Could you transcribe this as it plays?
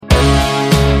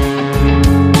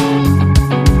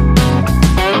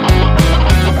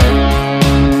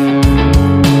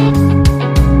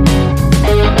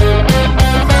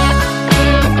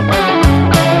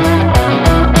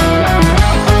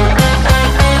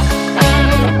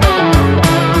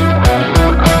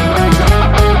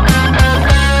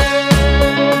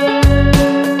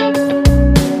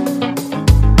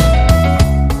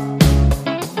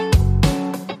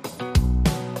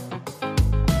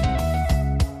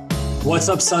What's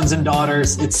up, sons and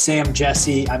daughters? It's Sam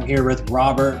Jesse. I'm here with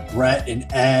Robert, Brett, and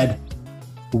Ed.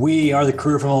 We are the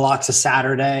crew from the Locks of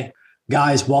Saturday.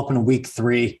 Guys, welcome to week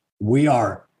 3. We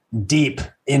are deep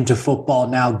into football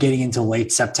now, getting into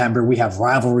late September. We have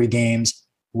rivalry games.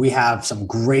 We have some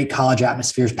great college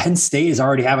atmospheres. Penn State is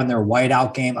already having their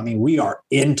whiteout game. I mean, we are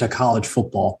into college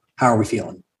football. How are we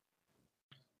feeling?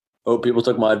 Oh, people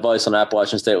took my advice on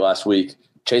Appalachian State last week.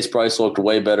 Chase Price looked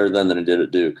way better then than it did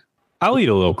at Duke. I'll eat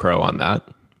a little crow on that.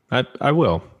 I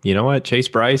will. You know what? Chase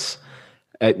Bryce,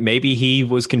 maybe he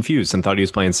was confused and thought he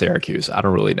was playing Syracuse. I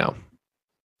don't really know.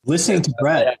 Listening to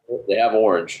Brett. They have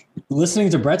orange. Listening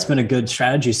to Brett's been a good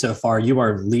strategy so far. You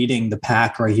are leading the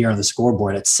pack right here on the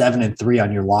scoreboard at 7-3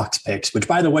 on your locks picks, which,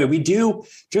 by the way, we do,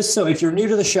 just so if you're new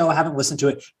to the show, haven't listened to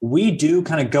it, we do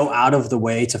kind of go out of the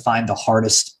way to find the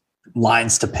hardest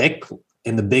lines to pick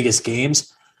in the biggest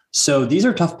games. So these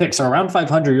are tough picks. So around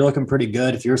 500, you're looking pretty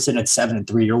good. If you're sitting at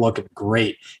 7-3, you're looking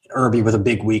great. Irby with a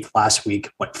big week last week,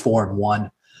 went 4-1.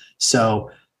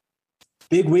 So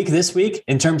big week this week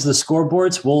in terms of the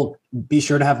scoreboards. We'll be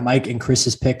sure to have Mike and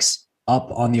Chris's picks up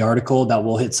on the article that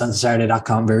will hit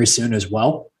sunsandsaturday.com very soon as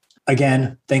well.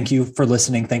 Again, thank you for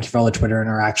listening. Thank you for all the Twitter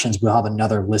interactions. We'll have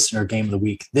another listener game of the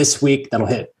week this week that'll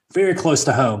hit very close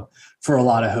to home for a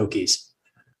lot of Hokies.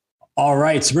 All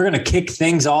right, so we're going to kick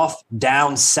things off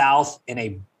down south in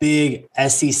a big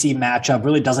SEC matchup.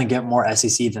 Really doesn't get more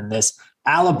SEC than this.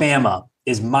 Alabama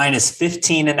is minus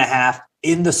 15.5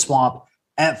 in the Swamp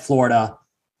at Florida.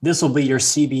 This will be your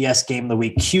CBS game of the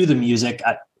week. Cue the music.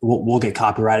 We'll get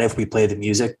copyrighted if we play the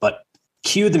music, but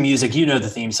cue the music. You know the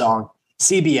theme song.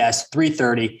 CBS,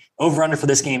 3:30. Over-under for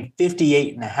this game,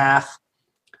 58.5.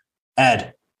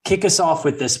 Ed, kick us off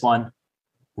with this one.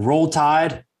 Roll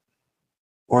Tide,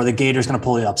 or the Gators going to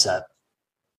pull the upset?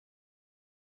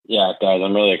 Yeah, guys,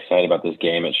 I'm really excited about this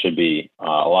game. It should be a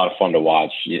lot of fun to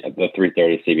watch. The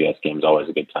 3:30 CBS game is always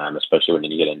a good time, especially when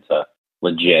you get into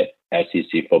legit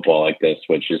SEC football like this,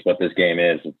 which is what this game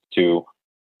is. It's two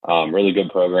really good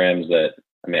programs that,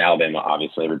 I mean, Alabama,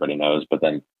 obviously everybody knows, but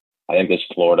then I think this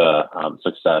Florida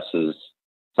success is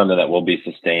something that will be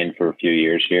sustained for a few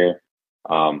years here.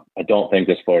 I don't think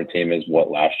this Florida team is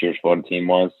what last year's Florida team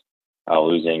was,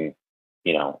 losing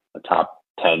a top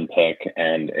 10 pick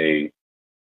and a,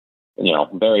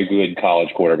 very good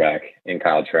college quarterback in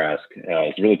Kyle Trask.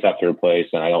 It's really tough to replace,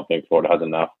 and I don't think Florida has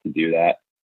enough to do that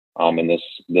in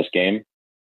this game.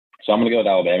 So I'm going to go with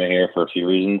Alabama here for a few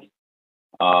reasons.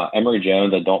 Emory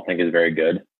Jones, I don't think is very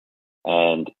good.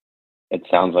 And it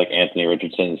sounds like Anthony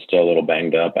Richardson is still a little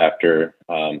banged up after,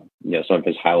 some of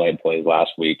his highlight plays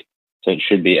last week. So it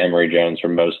should be Emory Jones for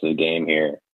most of the game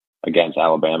here against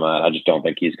Alabama. I just don't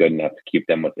think he's good enough to keep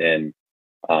them within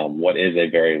what is a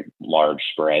very large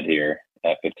spread here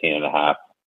at 15.5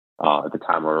 at the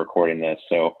time we're recording this.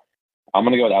 So I'm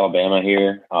going to go with Alabama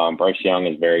here. Bryce Young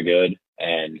is very good,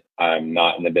 and I'm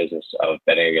not in the business of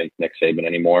betting against Nick Saban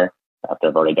anymore after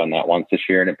I've already done that once this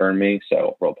year and it burned me.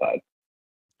 So Roll Tide.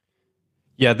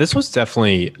 Yeah, this was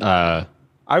definitely, I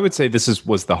would say this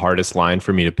was the hardest line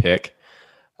for me to pick.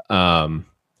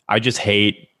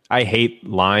 I hate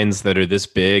lines that are this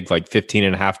big, like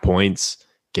 15.5 points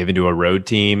given to a road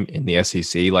team in the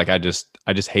SEC. Like I just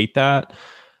hate that.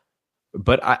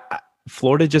 But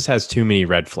Florida just has too many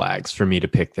red flags for me to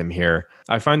pick them here.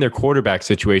 I find their quarterback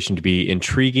situation to be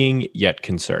intriguing yet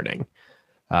concerning.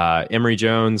 Emory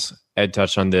Jones, Ed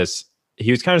touched on this.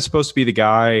 He was kind of supposed to be the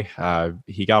guy.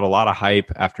 He got a lot of hype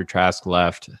after Trask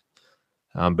left.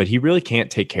 But he really can't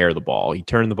take care of the ball. He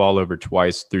turned the ball over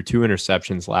twice, threw 2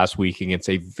 interceptions last week against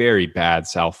a very bad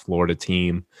South Florida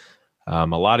team. A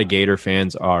lot of Gator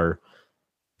fans are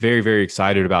very, very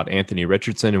excited about Anthony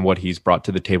Richardson and what he's brought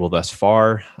to the table thus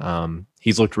far.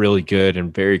 He's looked really good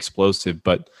and very explosive,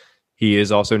 but he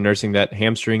is also nursing that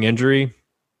hamstring injury.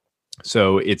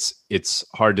 So it's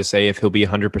hard to say if he'll be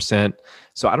 100%.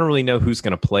 So I don't really know who's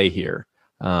going to play here.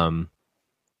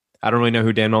 I don't really know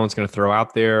who Dan Mullen's going to throw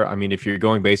out there. I mean, if you're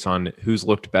going based on who's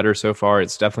looked better so far,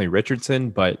 it's definitely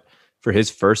Richardson. But for his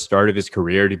first start of his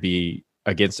career to be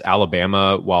against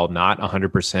Alabama while not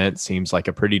 100% seems like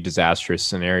a pretty disastrous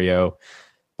scenario.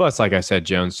 Plus, like I said,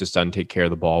 Jones just doesn't take care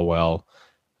of the ball well.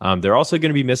 They're also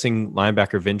going to be missing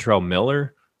linebacker Ventrell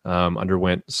Miller.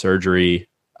 Underwent surgery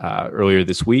earlier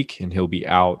this week, and he'll be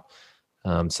out.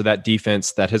 So that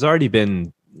defense that has already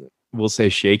been, we'll say,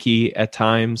 shaky at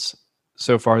times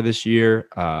so far this year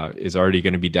is already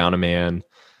going to be down a man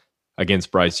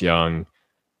against Bryce Young.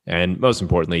 And most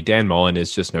importantly, Dan Mullen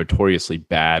is just notoriously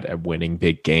bad at winning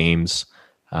big games.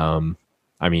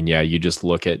 I mean, yeah, you just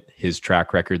look at his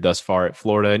track record thus far at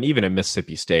Florida and even at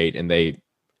Mississippi State, and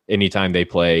anytime they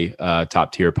play a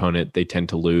top tier opponent, they tend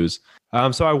to lose.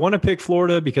 So I want to pick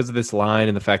Florida because of this line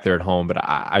and the fact they're at home, but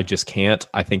I just can't.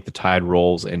 I think the Tide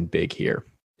rolls in big here.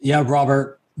 Yeah,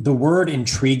 Robert, the word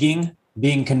intriguing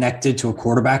being connected to a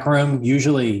quarterback room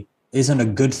usually isn't a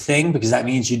good thing because that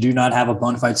means you do not have a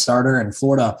bona fide starter. In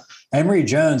Florida, Emory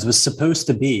Jones was supposed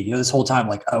to be, this whole time,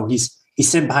 like, oh, he's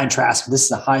sitting behind Trask. This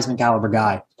is a Heisman caliber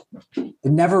guy. It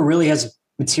never really has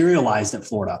materialized at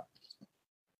Florida.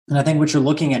 And I think what you're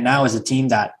looking at now is a team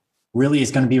that really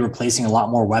is going to be replacing a lot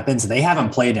more weapons. They haven't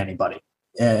played anybody.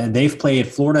 They've played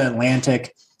Florida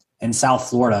Atlantic and South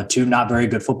Florida, two not very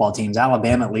good football teams.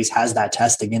 Alabama at least has that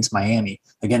test against Miami,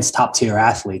 against top tier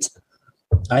athletes.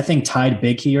 I think Tide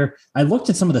big here. I looked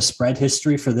at some of the spread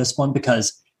history for this one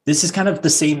because this is kind of the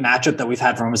same matchup that we've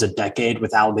had for almost a decade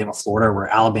with Alabama, Florida, where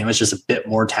Alabama is just a bit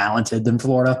more talented than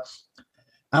Florida.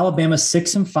 Alabama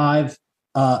 6-5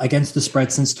 against the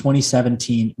spread since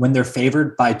 2017 when they're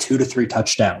favored by 2 to 3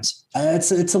 touchdowns.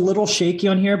 It's a little shaky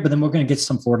on here, but then we're going to get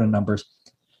some Florida numbers.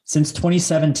 Since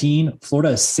 2017, Florida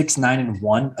is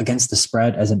 6-9-1 against the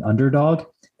spread as an underdog.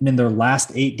 And in their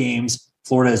last 8 games,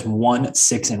 Florida is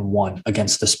 1-6-1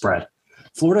 against the spread.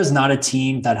 Florida is not a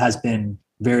team that has been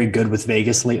very good with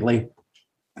Vegas lately.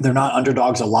 They're not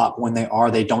underdogs a lot. When they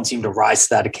are, they don't seem to rise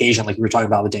to that occasion, like we were talking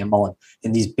about with Dan Mullen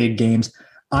in these big games.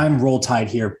 I'm roll Tide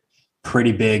here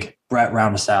pretty big. Brett,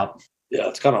 round us out. Yeah,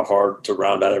 it's kind of hard to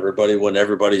round out everybody when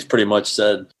everybody's pretty much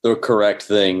said the correct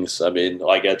things. I mean,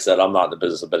 like Ed said, I'm not in the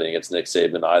business of betting against Nick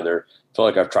Saban either. I feel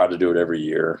like I've tried to do it every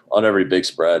year on every big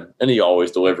spread, and he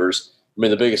always delivers. I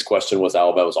mean, the biggest question was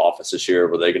Alabama's offense this year.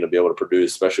 Were they going to be able to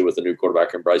produce, especially with the new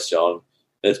quarterback in Bryce Young?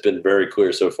 And it's been very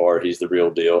clear so far he's the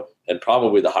real deal and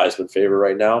probably the Heisman favorite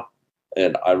right now.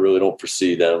 And I really don't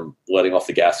foresee them letting off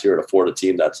the gas here at a Florida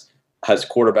team that has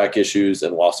quarterback issues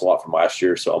and lost a lot from last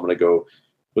year. So I'm going to go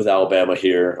with Alabama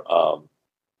here. I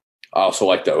also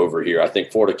like the over here. I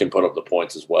think Florida can put up the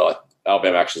points as well.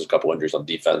 Alabama actually has a couple injuries on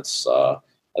defense. I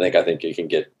think it can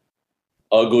get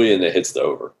ugly and it hits the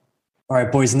over. All right,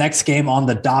 boys, next game on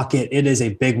the docket. It is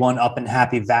a big one up in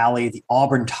Happy Valley. The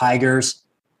Auburn Tigers,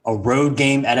 a road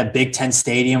game at a Big Ten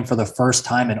stadium for the first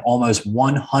time in almost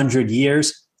 100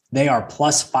 years. They are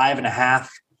plus 5.5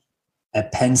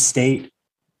 at Penn State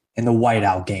in the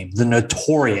whiteout game, the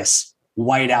notorious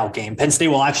whiteout game. Penn State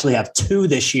will actually have 2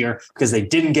 this year because they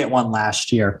didn't get one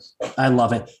last year. I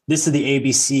love it. This is the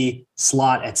ABC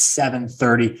slot at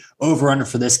 7:30. Over-under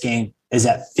for this game is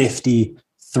at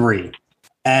 53.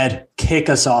 Ed, kick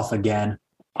us off again.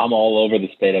 I'm all over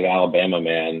the state of Alabama,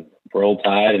 man. Roll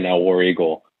Tide and now War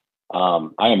Eagle.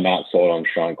 I am not sold on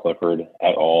Sean Clifford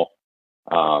at all.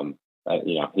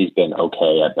 He's been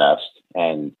okay at best,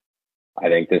 and I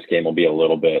think this game will be a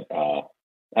little bit. I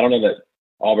don't know that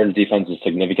Auburn's defense is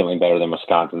significantly better than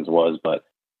Wisconsin's was, but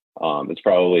it's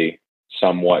probably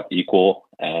somewhat equal,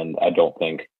 and I don't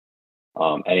think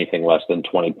anything less than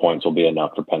 20 points will be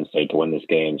enough for Penn State to win this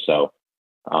game. So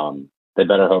they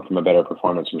better hope from a better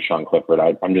performance from Sean Clifford.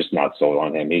 I'm just not sold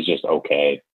on him. He's just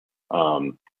okay.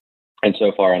 And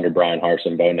so far under Brian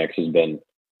Harsin, Bo Nix has been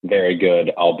very good,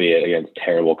 albeit against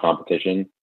terrible competition.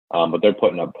 But they're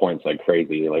putting up points like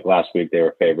crazy. Like last week, they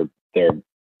were favored there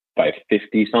by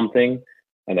 50 something,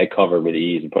 and they covered with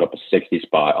ease and put up a 60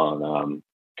 spot on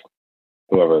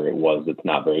whoever it was that's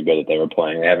not very good that they were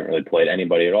playing. They haven't really played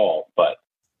anybody at all, but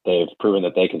they've proven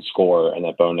that they can score and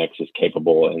that Bo Nix is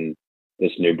capable in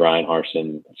this new Brian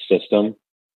Harsin system.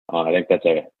 I think that's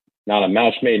not a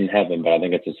match made in heaven, but I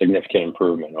think it's a significant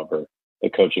improvement over the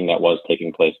coaching that was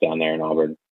taking place down there in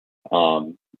Auburn.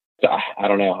 So I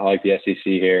don't know. I like the SEC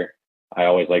here. I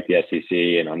always like the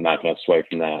SEC, and I'm not going to sway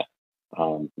from that.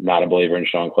 Not a believer in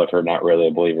Sean Clifford, not really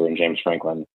a believer in James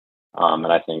Franklin. And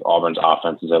I think Auburn's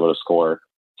offense is able to score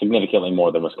significantly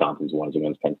more than Wisconsin's was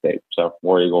against Penn State. So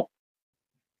War Eagle.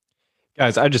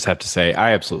 Guys, I just have to say,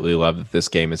 I absolutely love that this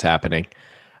game is happening.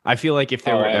 I feel like if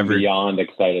there were ever... I'm beyond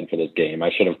excited for this game.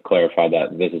 I should have clarified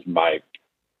that. This is my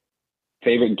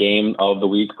favorite game of the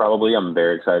week, probably. I'm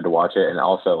very excited to watch it. And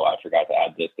also, I forgot to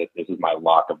add this is my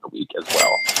lock of the week as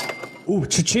well. Ooh,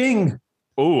 cha-ching.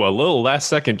 Ooh, a little last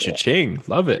second cha-ching.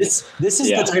 Love it. This is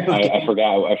the type of game. I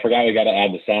forgot we got to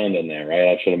add the sound in there, right?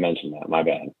 I should have mentioned that. My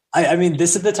bad. I mean,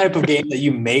 this is the type of game that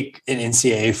you make an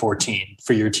NCAA 14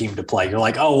 for your team to play. You're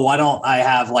like, oh, why don't I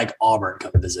have like Auburn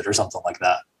come visit or something like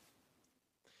that?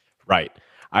 Right.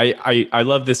 I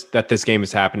love that this game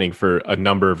is happening for a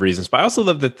number of reasons, but I also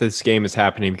love that this game is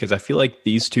happening because I feel like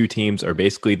these two teams are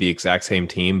basically the exact same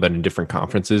team, but in different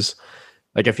conferences.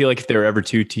 Like, I feel like if there are ever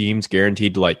two teams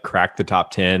guaranteed to like crack the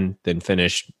top 10, then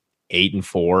finish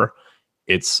 8-4,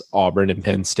 it's Auburn and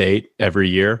Penn State every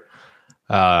year.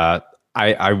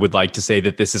 I would like to say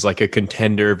that this is like a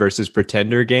contender versus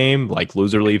pretender game, like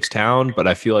loser leaves town, but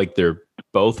I feel like they're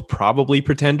both probably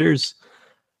pretenders.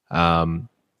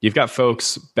 You've got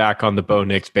folks back on the Bo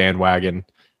Nix bandwagon.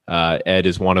 Ed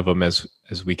is one of them, as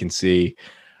we can see.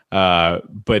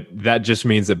 But that just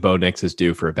means that Bo Nix is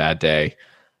due for a bad day.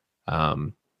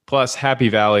 Plus, Happy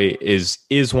Valley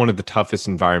is one of the toughest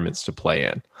environments to play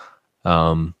in.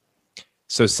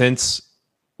 So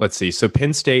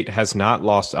Penn State has not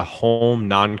lost a home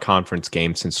non-conference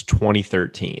game since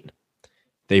 2013.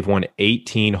 They've won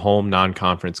 18 home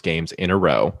non-conference games in a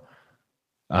row.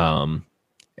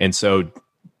 And so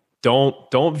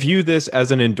don't view this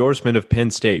as an endorsement of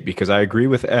Penn State, because I agree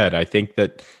with Ed. I think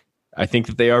that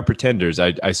they are pretenders.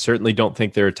 I certainly don't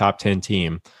think they're a top 10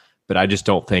 team, but I just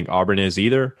don't think Auburn is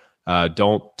either.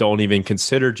 Don't even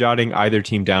consider jotting either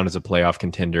team down as a playoff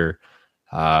contender.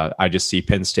 I just see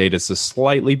Penn State as a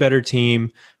slightly better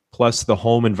team, plus the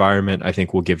home environment I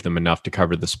think will give them enough to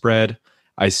cover the spread.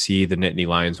 I see the Nittany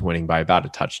Lions winning by about a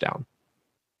touchdown.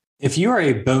 If you are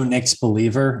a Bo Nix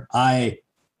believer, I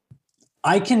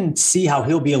can see how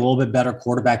he'll be a little bit better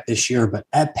quarterback this year, but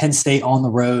at Penn State on the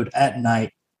road at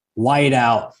night, white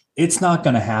out, it's not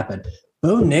going to happen.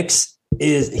 Bo Nix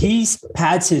he's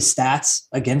pads his stats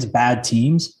against bad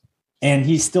teams, and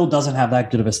he still doesn't have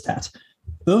that good of a stats.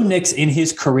 Bo Nix in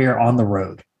his career on the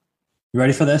road, you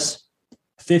ready for this?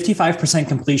 55%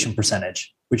 completion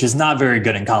percentage, which is not very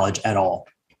good in college at all.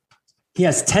 He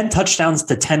has 10 touchdowns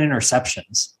to 10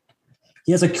 interceptions.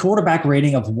 He has a quarterback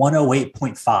rating of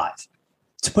 108.5.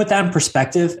 To put that in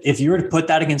perspective, if you were to put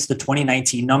that against the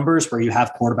 2019 numbers where you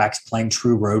have quarterbacks playing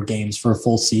true road games for a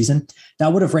full season,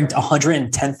 that would have ranked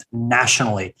 110th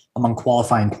nationally among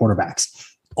qualifying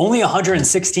quarterbacks. Only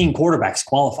 116 quarterbacks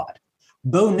qualified.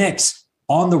 Bo Nix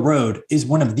on the road is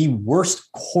one of the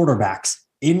worst quarterbacks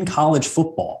in college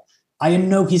football. I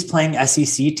know he's playing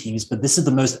SEC teams, but this is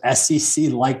the most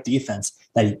SEC-like defense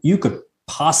that you could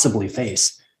possibly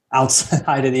face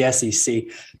outside of the SEC.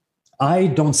 I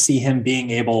don't see him being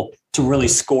able to really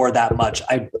score that much.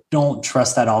 I don't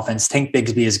trust that offense. Tank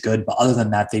Bigsby is good, but other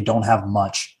than that, they don't have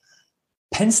much.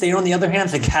 Penn State, on the other hand,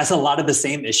 has a lot of the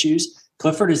same issues.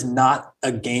 Clifford is not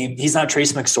he's not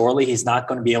Trace McSorley. He's not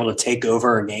going to be able to take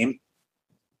over a game.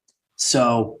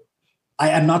 So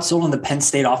I'm not sold on the Penn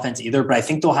State offense either, but I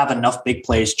think they'll have enough big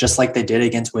plays, just like they did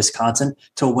against Wisconsin,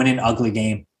 to win an ugly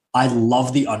game. I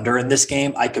love the under in this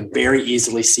game. I could very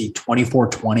easily see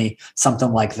 24-20,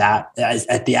 something like that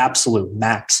at the absolute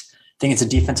max. I think it's a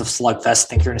defensive slugfest. I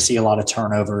think you're going to see a lot of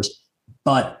turnovers.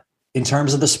 But in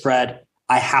terms of the spread,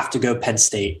 I have to go Penn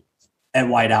State at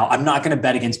whiteout. I'm not going to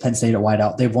bet against Penn State at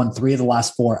whiteout. They've won 3 of the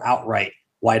last 4 outright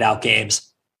whiteout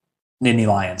games. Nittany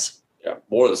Lions. Yeah,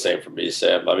 more of the same for me,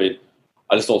 Sam. I mean,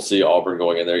 I just don't see Auburn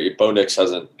going in there. Bo Nix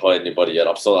hasn't played anybody yet.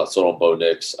 I'm still not sold on Bo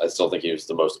Nix. I still think he was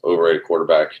the most overrated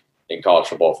quarterback in college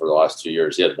football for the last 2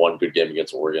 years. He had one good game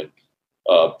against Oregon.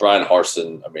 Brian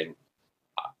Harsin, I mean,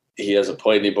 he hasn't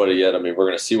played anybody yet. I mean, we're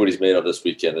going to see what he's made of this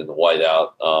weekend in the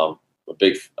whiteout.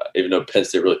 Even though Penn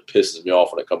State really pisses me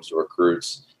off when it comes to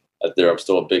recruits, I'm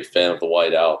still a big fan of the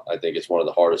whiteout. I think it's one of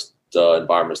the hardest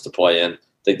environments to play in. I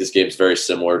think this game is very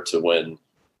similar to when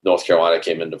North Carolina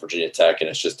came into Virginia Tech, and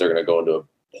it's just they're going to go into a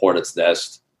hornet's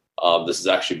nest. This is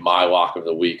actually my lock of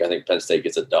the week. I think Penn State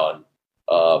gets it done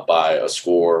by a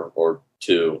score or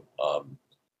 2.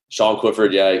 Sean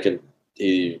Clifford,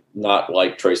 he not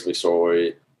like Trace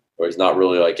McSorley, or he's not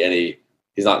really like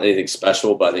he's not anything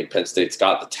special, but I think Penn State's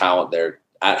got the talent there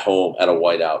at home at a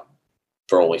whiteout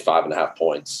for only 5.5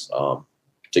 points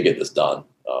to get this done.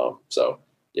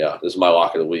 This is my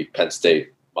lock of the week. Penn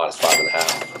State minus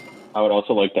 5.5. I would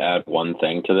also like to add one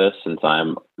thing to this, since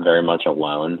I'm very much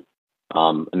alone,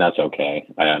 and that's okay.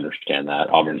 I understand that.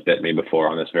 Auburn's bit me before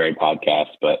on this very podcast,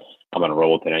 but I'm going to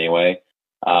roll with it anyway.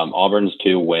 Auburn's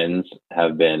 2 wins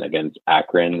have been against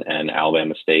Akron and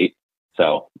Alabama State,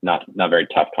 so not very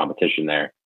tough competition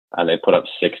there. They put up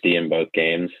 60 in both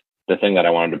games. The thing that I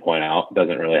wanted to point out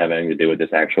doesn't really have anything to do with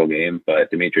this actual game, but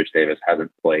Demetrius Davis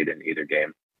hasn't played in either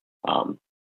game.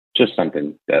 Just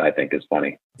something that I think is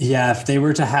funny. Yeah, if they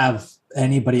were to have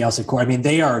anybody else at court, I mean,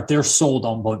 they're sold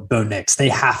on Bo Nix. They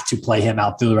have to play him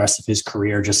out through the rest of his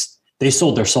career. They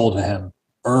sold their soul to him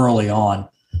early on.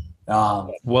 At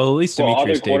least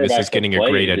Demetrius Davis is getting a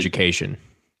great education.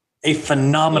 A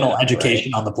phenomenal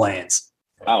education on the Plains.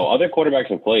 Oh, other quarterbacks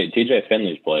have played. TJ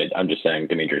Finley's played. I'm just saying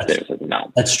Demetrius Davis has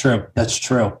not. That's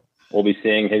true. We'll be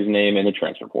seeing his name in the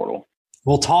transfer portal.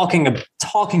 Well, talking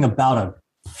about a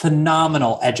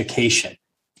phenomenal education.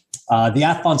 The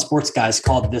Athlon Sports guys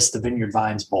called this the Vineyard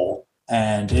Vines Bowl,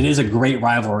 and it is a great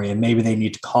rivalry, and maybe they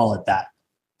need to call it that.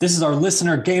 This is our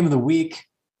listener game of the week.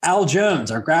 Al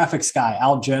Jones, our graphics guy,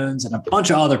 Al Jones, and a bunch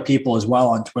of other people as well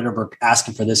on Twitter were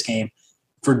asking for this game.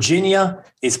 Virginia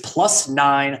is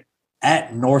 +9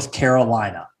 at North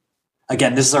Carolina.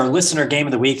 Again, this is our listener game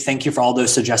of the week. Thank you for all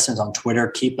those suggestions on Twitter.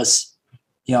 Keep us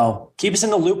in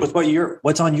the loop with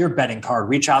what's on your betting card.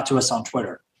 Reach out to us on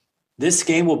Twitter. This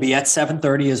game will be at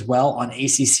 7:30 as well on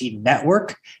ACC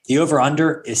Network. The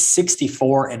over-under is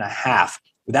 64.5.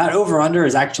 That over-under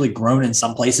is actually grown in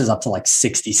some places up to like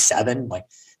 67. Like,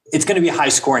 it's going to be a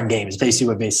high-scoring game. It's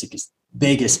basically what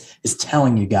Vegas is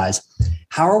telling you guys.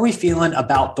 How are we feeling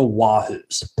about the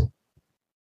Wahoos?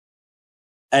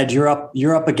 Ed, you're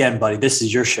up again, buddy. This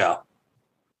is your show.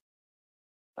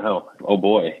 Oh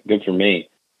boy, good for me.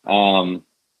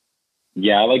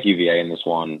 Yeah, I like UVA in this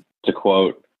one. To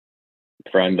quote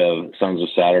friend of Sons of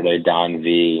Saturday, Don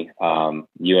V,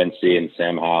 UNC and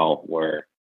Sam Howell were,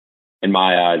 in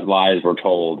my eyes, lies were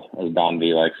told, as Don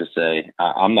V likes to say.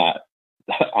 I'm not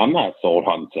sold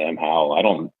on Sam Howell.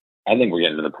 I think we're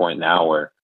getting to the point now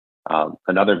where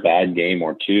another bad game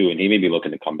or two, and he may be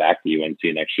looking to come back to UNC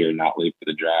next year and not leave for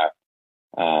the draft.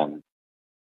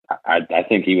 I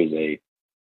think he was a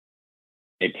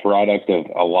product of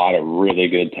a lot of really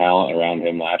good talent around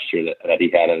him last year that he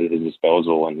had at his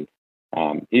disposal, and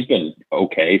he's been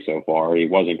okay so far. He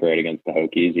wasn't great against the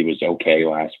Hokies. He was okay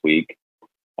last week.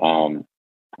 I'm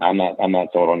not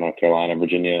sold on North Carolina.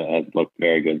 Virginia has looked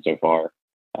very good so far.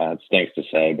 It stinks to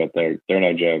say, but they're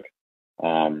no joke.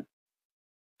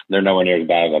 They're nowhere near as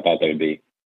bad as I thought they would be,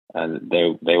 and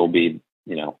they will be,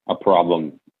 a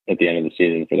problem at the end of the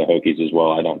season for the Hokies as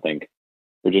well. I don't think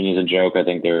Virginia's a joke. I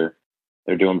think they're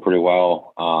doing pretty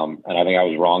well, and I think I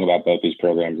was wrong about both these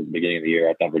programs at the beginning of the year.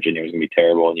 I thought Virginia was going to be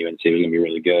terrible and UNC was going to be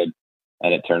really good,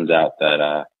 and it turns out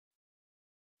that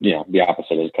the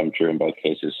opposite has come true in both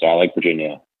cases. So I like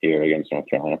Virginia here against North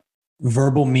Carolina.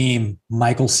 Verbal meme,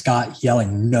 Michael Scott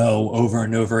yelling no over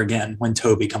and over again when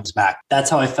Toby comes back. That's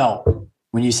how I felt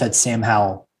when you said Sam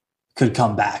Howell could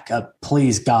come back.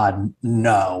 Please, God,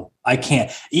 no. I can't.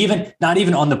 Not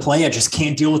even on the play. I just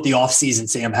can't deal with the offseason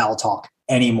Sam Howell talk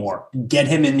anymore. Get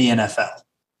him in the NFL.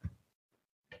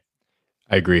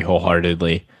 I agree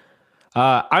wholeheartedly.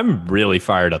 I'm really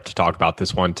fired up to talk about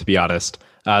this one, to be honest.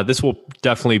 This will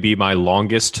definitely be my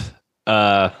longest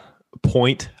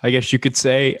point, I guess you could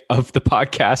say, of the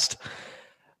podcast.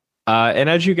 And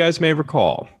as you guys may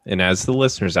recall, and as the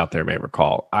listeners out there may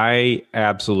recall, I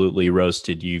absolutely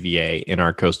roasted UVA in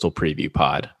our Coastal Preview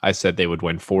pod. I said they would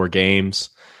win 4 games.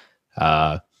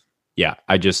 I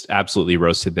just absolutely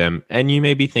roasted them. And you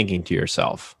may be thinking to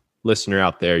yourself, listener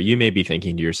out there, you may be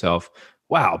thinking to yourself,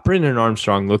 wow, Brendan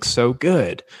Armstrong looks so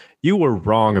good. You were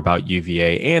wrong about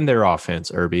UVA and their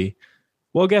offense, Irby.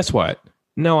 Well, guess what?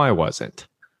 No, I wasn't.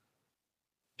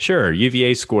 Sure,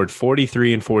 UVA scored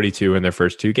 43 and 42 in their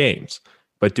first 2 games,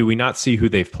 but do we not see who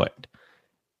they've played?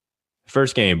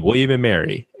 First game, William &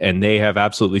 Mary, and they have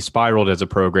absolutely spiraled as a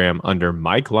program under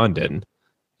Mike London,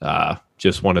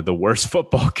 just one of the worst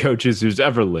football coaches who's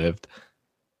ever lived.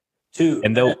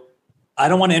 I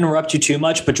don't want to interrupt you too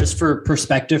much, but just for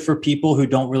perspective for people who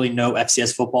don't really know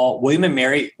FCS football, William &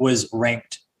 Mary was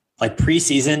ranked like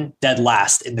preseason dead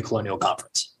last in the Colonial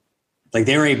Conference. Like,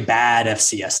 they're a bad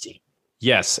FCS team.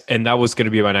 Yes, and that was going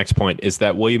to be my next point, is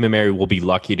that William & Mary will be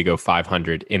lucky to go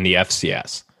 500 in the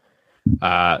FCS.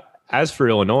 As for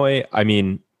Illinois, I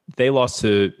mean, they lost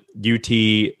to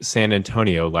UT San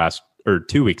Antonio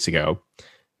 2 weeks ago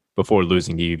before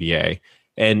losing to UVA.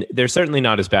 And they're certainly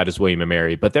not as bad as William &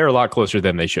 Mary, but they're a lot closer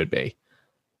than they should be.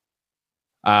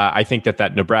 I think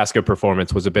that Nebraska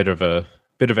performance was a bit of an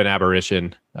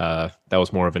aberration. That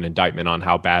was more of an indictment on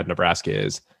how bad Nebraska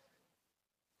is.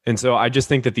 And so I just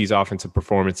think that these offensive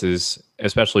performances,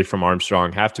 especially from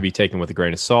Armstrong, have to be taken with a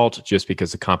grain of salt just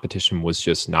because the competition was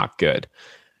just not good.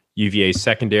 UVA's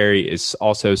secondary is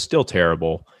also still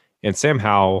terrible. And Sam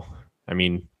Howell, I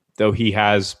mean, though he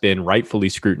has been rightfully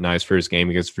scrutinized for his game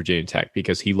against Virginia Tech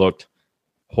because he looked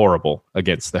horrible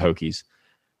against the Hokies,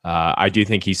 I do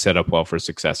think he's set up well for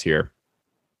success here.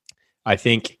 I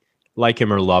think, like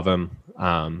him or love him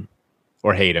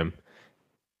or hate him,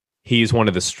 he's one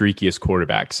of the streakiest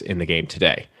quarterbacks in the game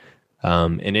today.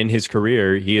 And in his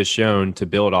career, he has shown to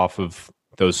build off of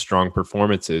those strong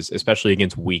performances, especially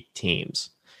against weak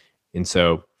teams. And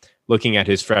so looking at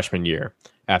his freshman year,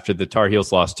 after the Tar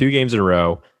Heels lost 2 games in a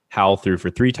row, Howell threw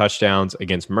for 3 touchdowns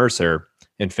against Mercer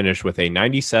and finished with a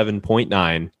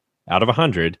 97.9 out of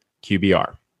 100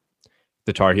 QBR.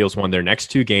 The Tar Heels won their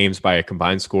next 2 games by a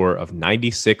combined score of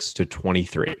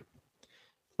 96-23.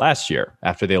 Last year,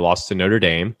 after they lost to Notre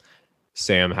Dame,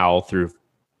 Sam Howell threw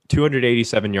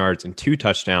 287 yards and 2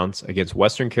 touchdowns against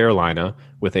Western Carolina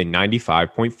with a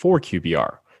 95.4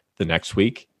 QBR, the next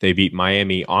week. They beat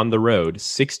Miami on the road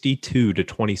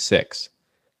 62-26.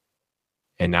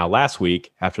 And now last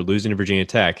week, after losing to Virginia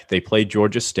Tech, they played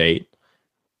Georgia State.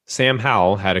 Sam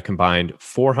Howell had a combined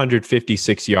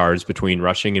 456 yards between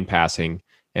rushing and passing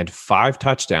and 5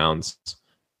 touchdowns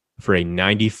for a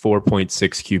 94.6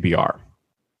 QBR.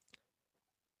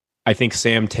 I think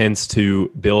Sam tends to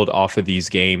build off of these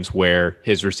games where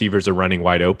his receivers are running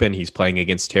wide open. He's playing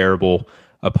against terrible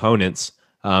opponents,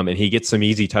 and he gets some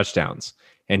easy touchdowns.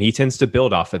 And he tends to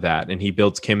build off of that, and he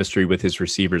builds chemistry with his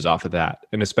receivers off of that.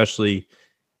 And especially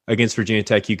against Virginia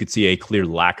Tech, you could see a clear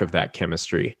lack of that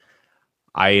chemistry.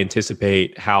 I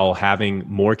anticipate Howell having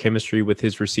more chemistry with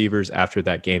his receivers after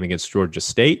that game against Georgia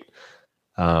State.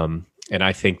 And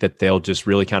I think that they'll just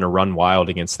really kind of run wild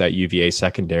against that UVA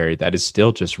secondary that is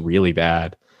still just really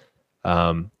bad.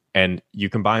 And you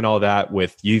combine all that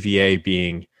with UVA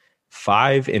being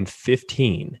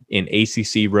 5-15 in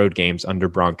ACC road games under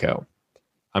Bronco.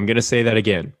 I'm going to say that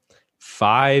again,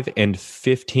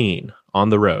 5-15 on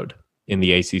the road in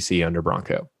the ACC under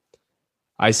Bronco.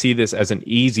 I see this as an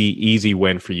easy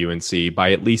win for UNC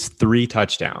by at least 3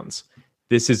 touchdowns.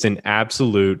 This is an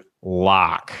absolute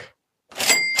lock.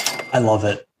 I love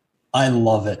it. I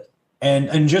love it.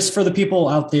 And just for the people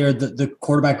out there, the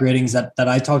quarterback ratings that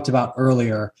I talked about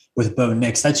earlier with Bo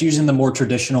Nix, that's using the more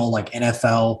traditional like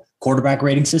NFL quarterback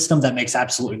rating system that makes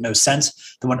absolutely no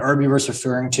sense. The one Irby was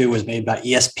referring to was made by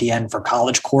ESPN for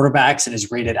college quarterbacks and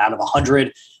is rated out of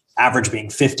 100, average being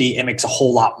 50. It makes a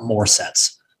whole lot more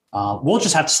sense. We'll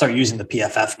just have to start using the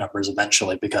PFF numbers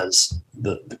eventually because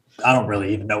I don't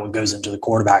really even know what goes into the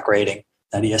quarterback rating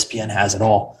that ESPN has at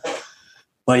all.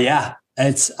 But yeah,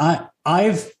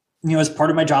 I've as part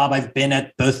of my job, I've been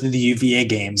at both of the UVA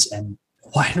games and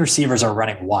wide receivers are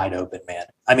running wide open, man.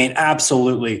 I mean,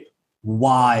 absolutely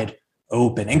wide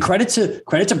open. And credit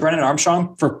to Brennan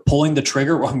Armstrong for pulling the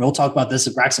trigger. We'll talk about this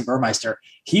with Braxton Burmeister.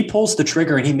 He pulls the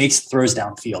trigger and he makes throws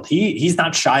downfield. He's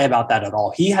not shy about that at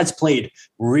all. He has played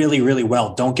really, really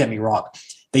well. Don't get me wrong.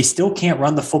 They still can't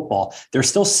run the football. They're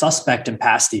still suspect in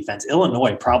pass defense.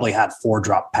 Illinois probably had 4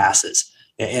 drop passes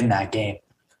in that game.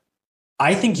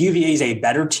 I think UVA is a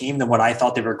better team than what I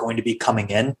thought they were going to be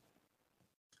coming in.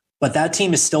 But that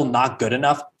team is still not good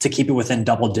enough to keep it within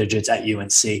double digits at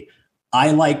UNC.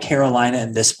 I like Carolina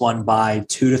in this one by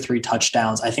 2 to 3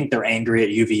 touchdowns. I think they're angry at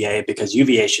UVA because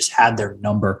UVA has just had their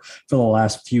number for the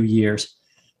last few years.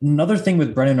 Another thing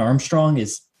with Brennan Armstrong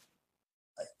is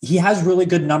he has really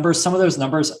good numbers. Some of those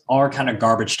numbers are kind of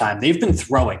garbage time. They've been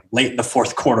throwing late in the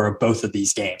fourth quarter of both of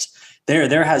these games.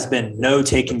 There has been no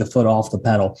taking the foot off the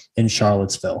pedal in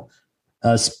Charlottesville.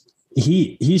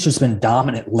 He's just been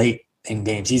dominant late in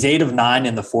games. He's 8 of 9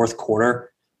 in the fourth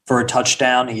quarter for a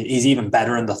touchdown. He's even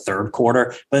better in the third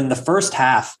quarter. But in the first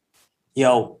half,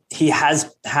 he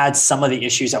has had some of the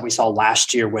issues that we saw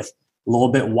last year with a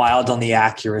little bit wild on the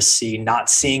accuracy,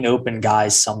 not seeing open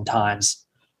guys sometimes.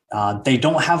 They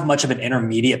don't have much of an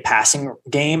intermediate passing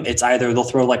game. It's either they'll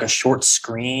throw like a short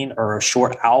screen or a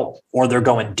short out, or they're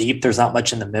going deep. There's not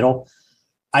much in the middle.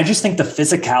 I just think the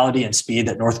physicality and speed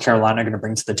that North Carolina are going to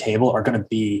bring to the table are going to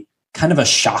be kind of a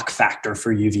shock factor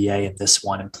for UVA in this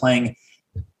one. And playing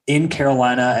in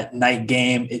Carolina at night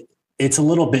game, it's a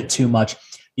little bit too much.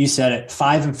 You said it,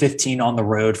 5-15 on the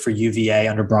road for UVA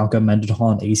under Bronco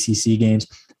Mendenhall in ACC games.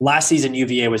 Last season,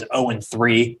 UVA was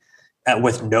 0-3.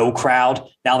 With no crowd.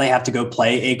 Now they have to go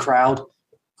play a crowd.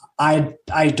 I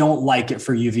don't like it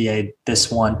for UVA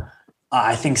this one.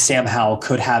 I think Sam Howell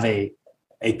could have a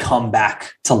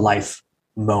comeback to life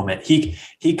moment. He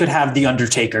could have the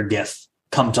Undertaker gif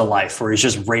come to life where he's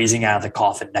just raising out of the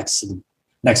coffin next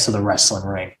to the wrestling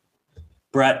ring.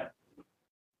 Brett,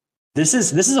 this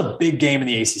is a big game in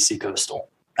the ACC Coastal.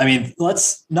 I mean,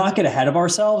 let's not get ahead of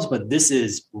ourselves, but this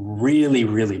is really,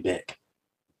 really big.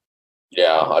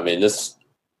 Yeah, I mean, this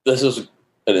is an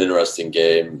interesting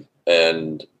game,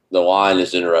 and the line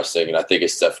is interesting, and I think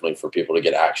it's definitely for people to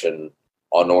get action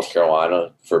on North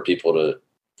Carolina, for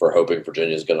hoping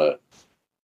Virginia is going to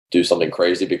do something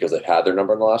crazy because they've had their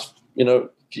number in the last,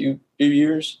 few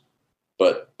years.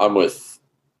 But I'm with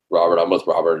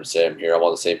Robert and Sam here. I'm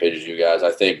on the same page as you guys.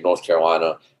 I think North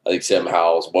Carolina, I think Sam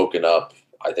Howell's woken up.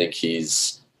 I think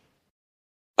it's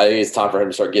time for him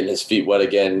to start getting his feet wet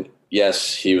again.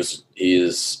 Yes, he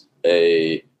is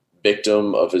a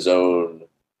victim of his own,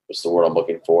 what's the word I'm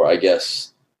looking for? I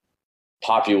guess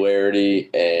popularity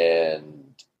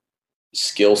and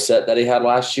skill set that he had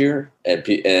last year.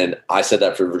 And I said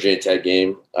that for the Virginia Tech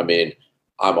game. I mean,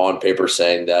 I'm on paper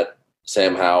saying that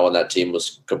Sam Howell and that team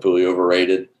was completely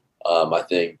overrated. I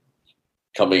think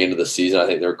coming into the season, I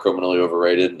think they're criminally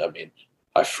overrated. I mean,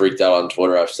 I freaked out on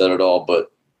Twitter. I've said it all,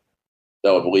 but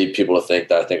that would lead people to think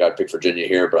that I think I'd pick Virginia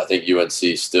here, but I think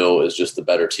UNC still is just the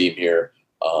better team here.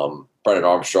 Brennan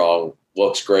Armstrong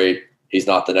looks great. He's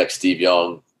not the next Steve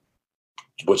Young,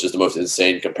 which is the most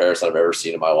insane comparison I've ever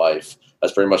seen in my life.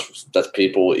 That's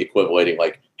people equating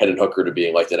like Hendon Hooker to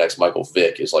being like the next Michael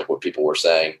Vick is like what people were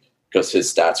saying, because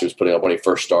his stats he was putting up when he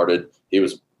first started.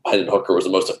 Hendon Hooker was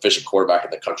the most efficient quarterback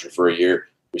in the country for a year.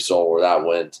 We saw where that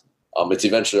went. It's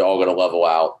eventually all going to level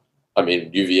out. I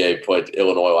mean, UVA played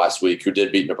Illinois last week, who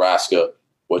did beat Nebraska,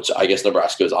 which I guess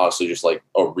Nebraska is honestly just like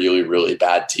a really, really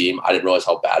bad team. I didn't realize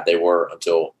how bad they were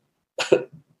until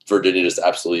Virginia just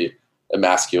absolutely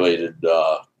emasculated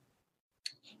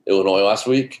Illinois last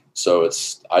week. So I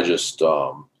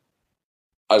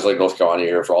was like North Carolina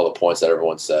here for all the points that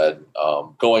everyone said.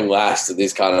 Going last in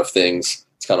these kind of things,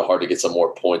 it's kind of hard to get some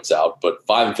more points out. But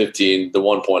 5-15, the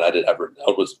 1 point I did have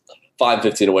was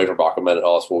 5-15 away from Brockman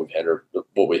Mendenhall. That's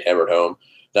what we hammered home.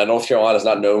 Now, North Carolina is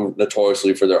not known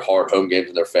notoriously for their hard home games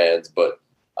and their fans, but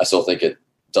I still think it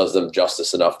does them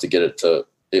justice enough to get it to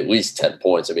at least 10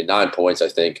 points. I mean, 9 points, I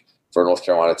think, for a North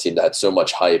Carolina team that had so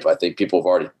much hype. I think people have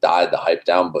already died the hype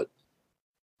down, but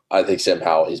I think Sam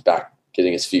Howell, he's back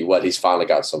getting his feet wet. He's finally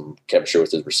got some chemistry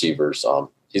with his receivers.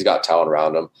 He's got talent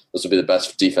around him. This will be the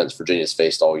best defense Virginia's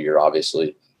faced all year,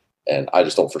 obviously, and I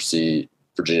just don't foresee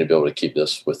Virginia be able to keep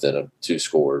this within 2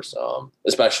 scores,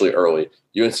 especially early.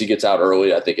 UNC gets out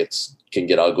early. I think can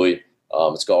get ugly.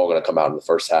 It's all going to come out in the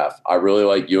first half. I really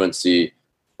like UNC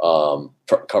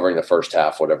covering the first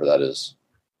half, whatever that is.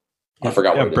 I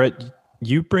forgot what it is. Brett,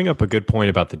 you bring up a good point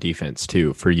about the defense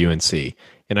too for UNC.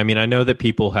 And I mean, I know that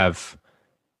people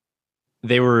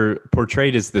they were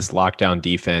portrayed as this lockdown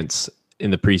defense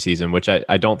in the preseason, which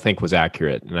I don't think was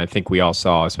accurate. And I think we all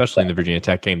saw, especially in the Virginia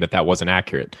Tech game, that wasn't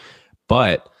accurate.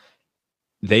 But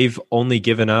they've only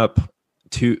given up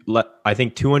I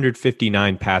think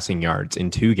 259 passing yards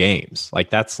in 2 games. Like,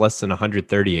 that's less than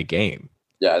 130 a game.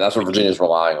 Yeah, that's what Virginia's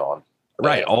relying on.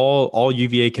 Right. All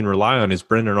UVA can rely on is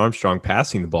Brendan Armstrong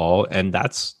passing the ball, and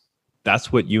that's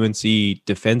what UNC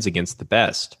defends against the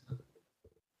best.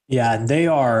 Yeah,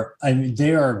 their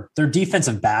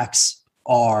defensive backs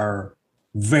are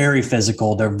very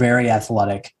physical. They're very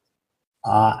athletic.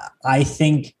 I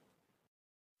think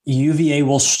UVA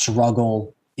will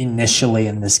struggle initially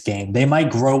in this game. They might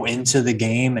grow into the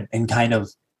game and kind of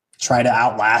try to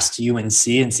outlast UNC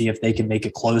and see if they can make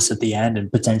it close at the end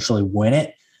and potentially win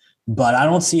it. But I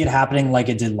don't see it happening like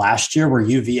it did last year, where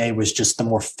UVA was just the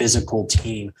more physical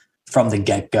team from the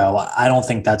get-go. I don't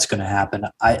think that's going to happen.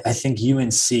 I think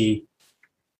UNC,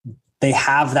 they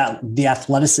have the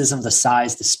athleticism, the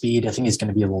size, the speed. I think it's going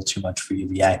to be a little too much for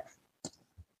UVA.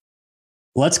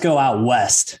 Let's go out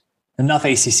west. Enough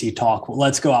ACC talk.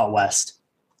 Let's go out west.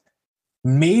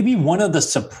 Maybe one of the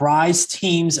surprise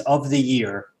teams of the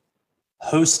year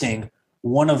hosting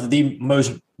one of the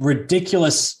most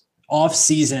ridiculous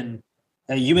offseason.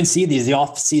 UNC is the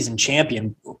offseason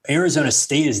champion. Arizona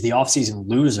State is the offseason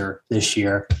loser this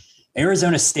year.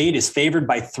 Arizona State is favored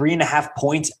by 3.5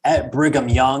 points at Brigham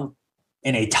Young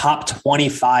in a top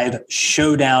 25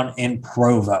 showdown in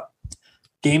Provo.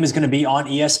 Game is going to be on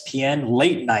ESPN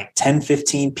late night,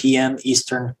 10:15 p.m.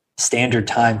 Eastern Standard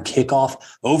Time kickoff.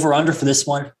 Over under for this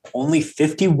one, only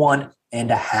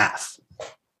 51.5.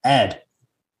 Ed,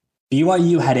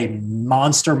 BYU had a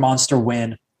monster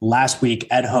win last week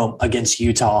at home against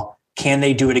Utah. Can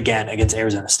they do it again against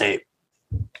Arizona State?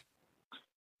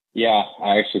 Yeah,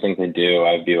 I actually think they do.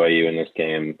 I have BYU in this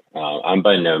game. I'm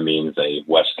by no means a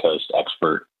West Coast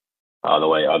expert the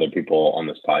way other people on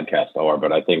this podcast are,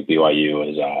 but I think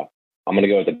BYU is I'm going to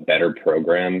go with the better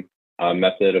program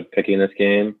method of picking this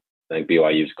game. I think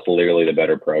BYU is clearly the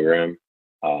better program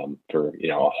for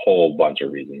a whole bunch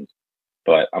of reasons.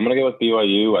 But I'm going to go with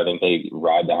BYU. I think they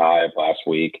ride the high of last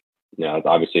week. It's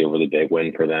obviously a really big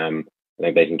win for them. I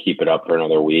think they can keep it up for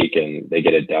another week, and they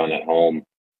get it done at home.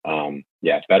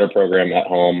 Better program at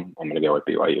home. I'm going to go with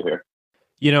BYU here.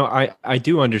 I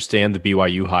do understand the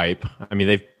BYU hype. I mean,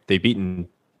 they've beaten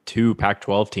 2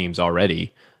 Pac-12 teams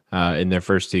already in their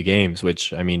first 2 games,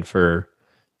 which, I mean, for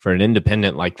an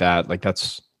independent like that, like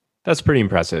that's pretty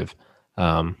impressive.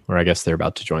 Or I guess they're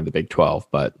about to join the Big 12,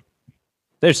 but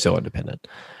they're still independent.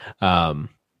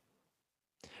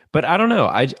 But I don't know.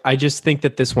 I just think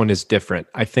that this one is different.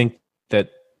 I think that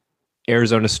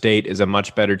Arizona State is a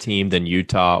much better team than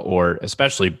Utah, or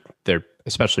they're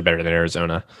especially better than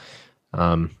Arizona.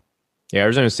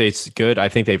 Arizona State's good. I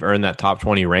think they've earned that top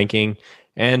 20 ranking.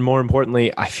 And more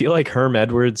importantly, I feel like Herm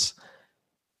Edwards,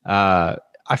 I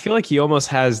feel like he almost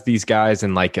has these guys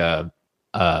in like the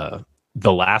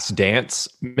Last Dance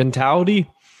mentality,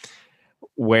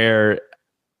 where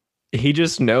he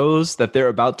just knows that they're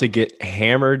about to get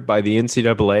hammered by the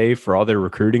NCAA for all their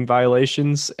recruiting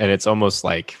violations, and it's almost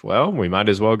like, well, we might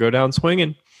as well go down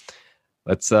swinging.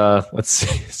 Let's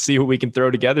see what we can throw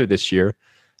together this year.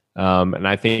 And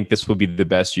I think this will be the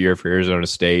best year for Arizona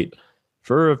State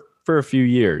for a few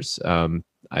years.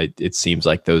 It seems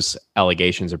like those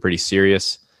allegations are pretty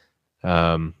serious,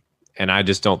 and I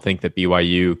just don't think that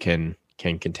BYU can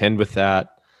contend with that.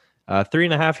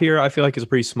 3.5 here, I feel like, is a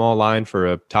pretty small line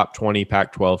for a top 20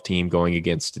 Pac-12 team going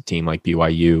against a team like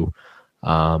BYU.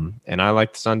 And I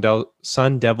like the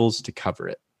Sun Devils to cover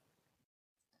it.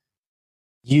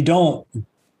 You don't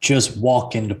just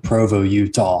walk into Provo,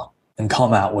 Utah and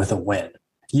come out with a win.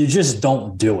 You just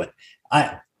don't do it.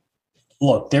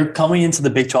 Look, they're coming into the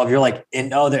Big 12. You're like,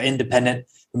 they're independent.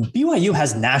 BYU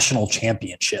has national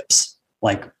championships,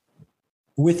 like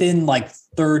within like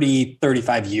 30,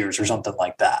 35 years or something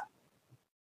like that.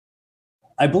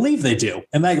 I believe they do.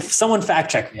 And someone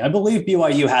fact check me. I believe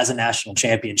BYU has a national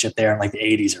championship there in like the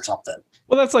 80s or something.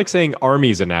 Well, that's like saying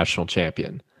Army's a national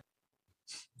champion.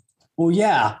 Well,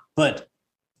 yeah, but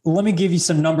let me give you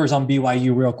some numbers on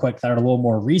BYU real quick that are a little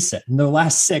more recent. In their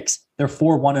last 6, they're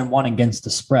 4-1-1 against the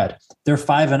spread. They're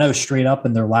 5-0 straight up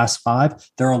in their last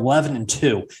 5. They're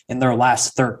 11-2 in their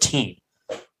last 13.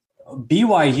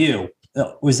 BYU,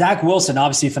 with Zach Wilson,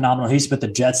 obviously phenomenal. He's with the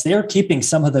Jets. They are keeping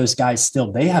some of those guys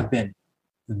still. They have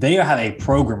a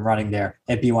program running there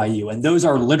at BYU, and those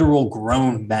are literal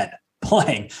grown men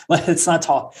playing. Let's not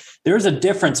talk. There's a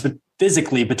difference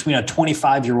physically between a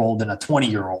 25-year-old and a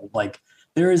 20-year-old. Like,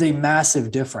 there is a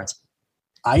massive difference.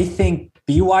 I think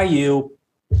BYU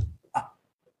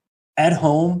at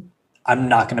home, I'm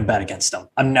not going to bet against them.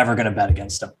 I'm never going to bet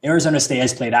against them. Arizona State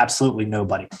has played absolutely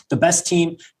nobody. The best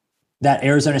team that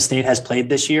Arizona State has played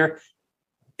this year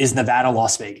is Nevada,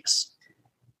 Las Vegas.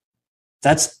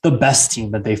 That's the best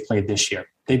team that they've played this year.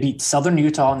 They beat Southern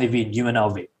Utah and they beat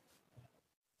UNLV.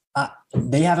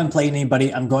 They haven't played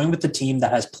anybody. I'm going with the team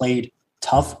that has played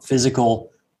tough, physical,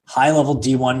 high-level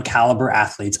D1 caliber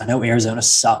athletes. I know Arizona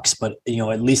sucks, but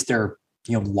at least they're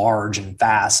large and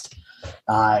fast.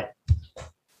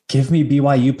 Give me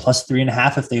BYU plus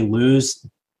 3.5. If they lose,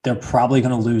 they're probably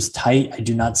going to lose tight. I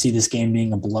do not see this game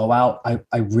being a blowout.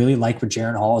 I really like what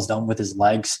Jaren Hall has done with his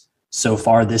legs so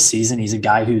far this season. He's a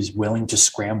guy who's willing to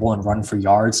scramble and run for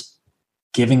yards,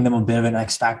 giving them a bit of an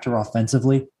X factor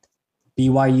offensively.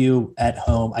 BYU at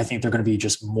home, I think they're going to be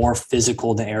just more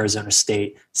physical than Arizona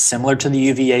State, similar to the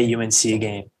UVA-UNC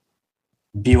game.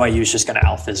 BYU is just going to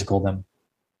out-physical them.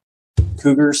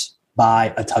 Cougars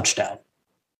by a touchdown.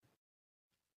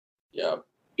 Yeah,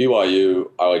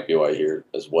 BYU, I like BYU here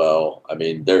as well. I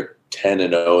mean, they're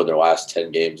 10-0 in their last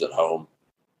 10 games at home.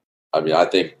 I mean, I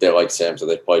think they, like Sam said,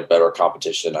 they've played better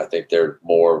competition. I think they're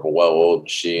more of a well-oiled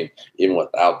machine, even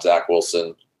without Zach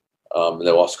Wilson. And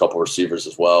they lost a couple of receivers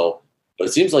as well. But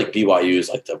it seems like BYU is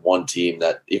like the one team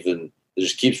that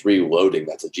just keeps reloading.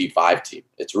 That's a G5 team.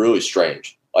 It's really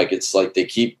strange. Like, it's like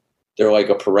they're like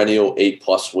a perennial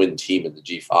 8+ win team in the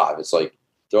G5. It's like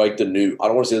they're like the new, I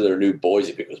don't want to say they're new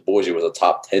Boise, because Boise was a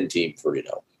top 10 team for,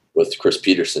 with Chris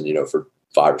Peterson, for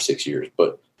 5 or 6 years.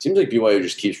 But it seems like BYU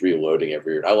just keeps reloading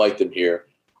every year. And I like them here.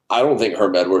 I don't think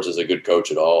Herm Edwards is a good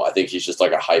coach at all. I think he's just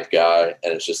like a hype guy.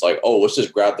 And it's just like, oh, let's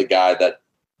just grab the guy that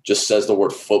just says the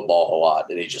word football a lot,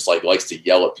 and he just like likes to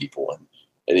yell at people,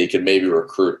 and he can maybe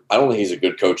recruit. I don't think he's a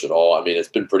good coach at all. I mean, it's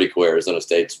been pretty clear Arizona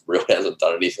State really hasn't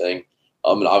done anything.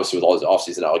 And obviously with all these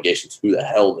offseason allegations, who the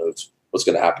hell knows what's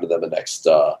going to happen to them in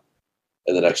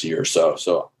the next year or so.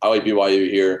 So I like BYU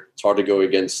here. It's hard to go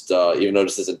against, even though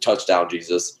this isn't touchdown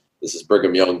Jesus, this is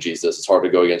Brigham Young Jesus. It's hard to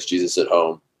go against Jesus at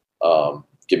home.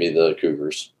 Give me the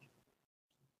Cougars.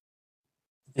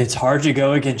 It's hard to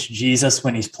go against Jesus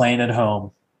when he's playing at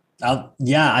home.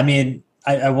 I mean,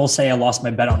 I will say I lost my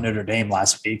bet on Notre Dame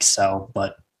last week.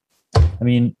 But I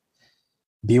mean,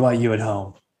 BYU at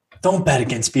home. Don't bet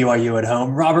against BYU at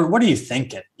home. Robert, what are you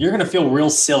thinking? You're going to feel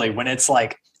real silly when it's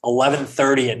like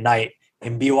 11:30 at night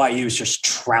and BYU is just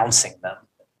trouncing them.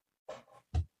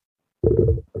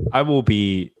 I will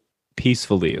be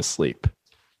peacefully asleep.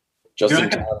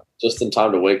 Just in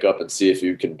time to wake up and see if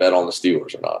you can bet on the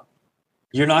Steelers or not.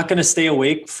 You're not going to stay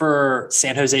awake for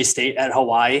San Jose State at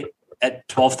Hawaii at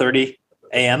 12:30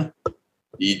 a.m.?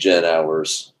 E-Gen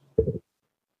hours.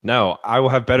 No, I will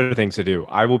have better things to do.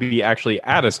 I will be actually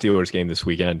at a Steelers game this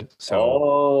weekend.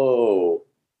 So,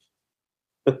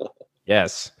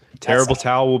 yes. Terrible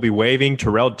Towel will be waving.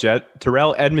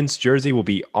 Terrell Edmonds' jersey will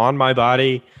be on my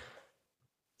body.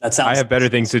 I have better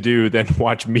things to do than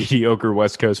watch mediocre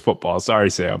West Coast football. Sorry,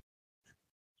 Sam.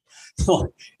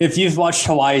 If you've watched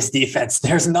Hawaii's defense,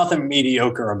 there's nothing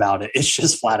mediocre about it. It's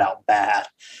just flat out bad.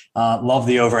 Love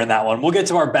the over in that one. We'll get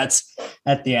to our bets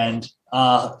at the end.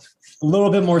 A little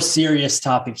bit more serious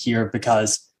topic here,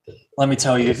 because let me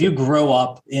tell you, if you grow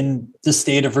up in the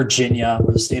state of Virginia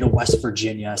or the state of West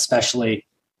Virginia, especially,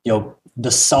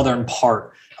 the southern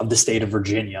part of the state of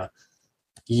Virginia,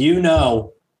 you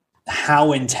know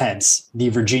how intense the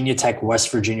Virginia Tech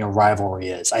West Virginia rivalry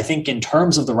is. I think in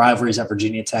terms of the rivalries that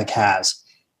Virginia Tech has,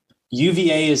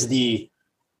 UVA is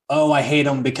I hate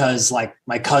them because like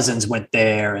my cousins went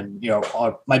there and,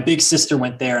 my big sister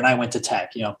went there and I went to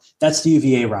Tech, that's the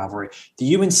UVA rivalry.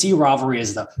 The UNC rivalry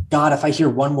is God, if I hear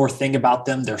one more thing about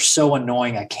them, they're so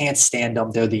annoying. I can't stand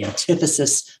them. They're the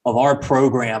antithesis of our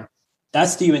program.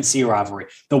 That's the UNC rivalry.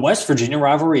 The West Virginia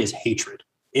rivalry is hatred.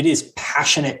 It is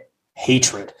passionate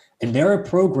hatred. And they're a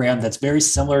program that's very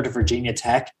similar to Virginia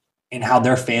Tech in how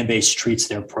their fan base treats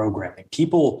their programming.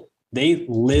 People, they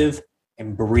live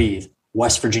and breathe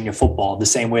West Virginia football the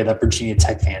same way that Virginia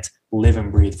Tech fans live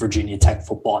and breathe Virginia Tech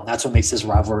football. And that's what makes this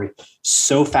rivalry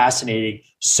so fascinating,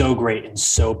 so great, and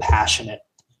so passionate.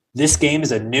 This game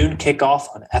is a noon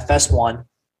kickoff on FS1.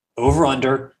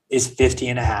 Over-under is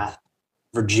 50.5.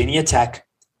 Virginia Tech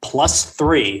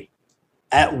 +3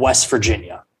 at West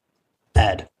Virginia.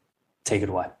 Ed, take it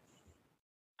away.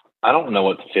 I don't know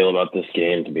what to feel about this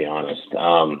game, to be honest.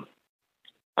 I'm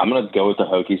going to go with the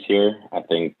Hokies here. I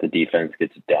think the defense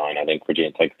gets it done. I think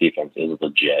Virginia Tech's defense is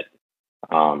legit.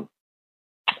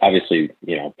 Obviously,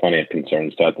 plenty of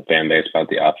concerns about the fan base, about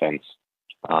the offense.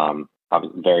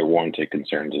 Very warranted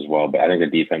concerns as well. But I think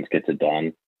the defense gets it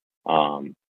done.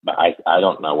 But I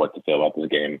don't know what to feel about this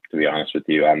game, to be honest with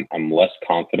you. I'm less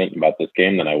confident about this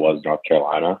game than I was North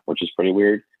Carolina, which is pretty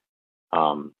weird.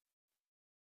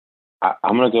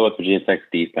 I'm going to go with Virginia Tech's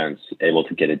defense, able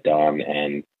to get it done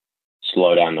and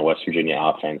slow down the West Virginia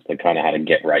offense. They kind of had a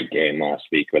get-right game last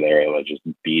week where they were able to just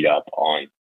beat up on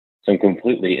some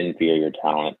completely inferior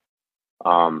talent.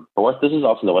 But this is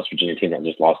also the West Virginia team that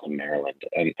just lost to Maryland.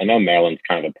 And I know Maryland's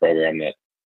kind of a program that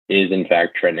is, in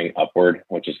fact, trending upward,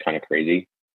 which is kind of crazy.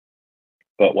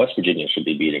 But West Virginia should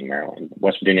be beating Maryland.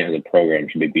 West Virginia as a program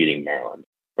should be beating Maryland,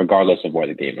 regardless of where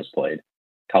the game is played.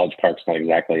 College Park's not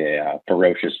exactly a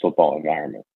ferocious football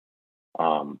environment.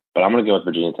 But I'm going to go with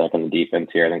Virginia Tech on the defense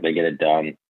here. I think they get it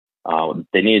done.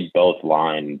 They need both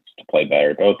lines to play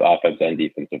better. Both offense and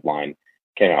defensive line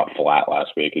came out flat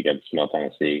last week against Middle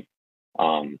Tennessee.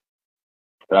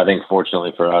 But I think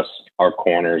fortunately for us, our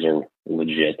corners are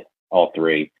legit. All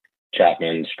three,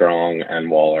 Chapman, Strong, and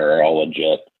Waller are all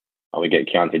legit. We get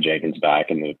Keontae Jenkins back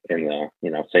in the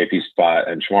safety spot,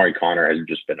 and Shamari Connor has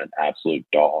just been an absolute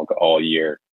dog all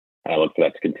year. And I look for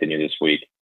that to continue this week.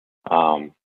 I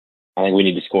think we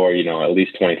need to score, at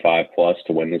least 25 plus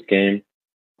to win this game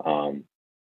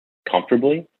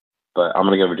comfortably. But I'm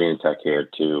going to go Virginia Tech here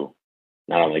to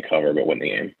not only cover, but win the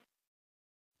game.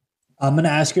 I'm going to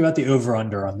ask you about the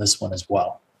over-under on this one as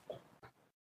well.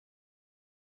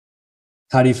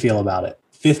 How do you feel about it?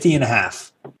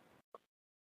 50.5.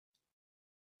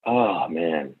 Oh,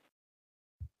 man.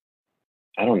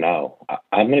 I don't know.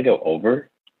 I'm going to go over.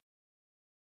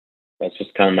 That's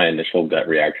just kind of my initial gut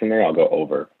reaction there. I'll go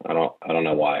over. I don't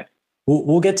know why.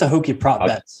 We'll get to Hokie prop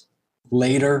bets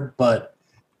later, but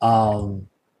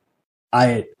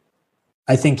I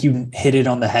think you hit it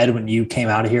on the head when you came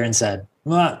out of here and said,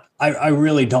 well, I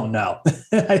really don't know.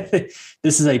 I think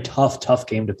this is a tough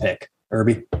game to pick.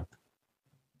 Irby?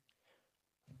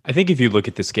 I think if you look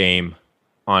at this game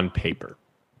on paper,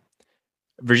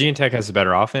 Virginia Tech has a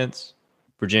better offense,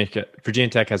 Virginia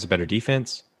Tech has a better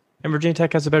defense, and Virginia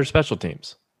Tech has a better special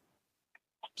teams.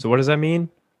 So what does that mean?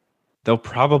 They'll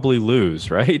probably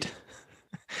lose, right?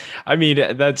 I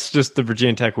mean, that's just the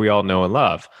Virginia Tech we all know and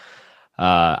love.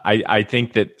 I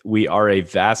think that we are a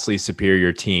vastly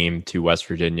superior team to West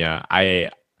Virginia.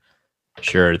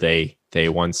 Sure, they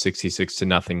won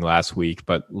 66-0 last week,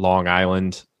 but Long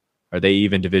Island, are they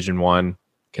even Division I?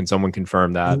 Can someone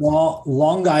confirm that?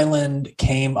 Long Island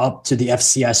came up to the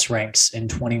FCS ranks in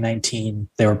 2019.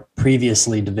 They were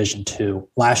previously Division II.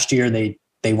 Last year,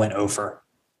 they went over.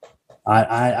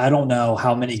 I don't know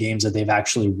how many games that they've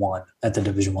actually won at the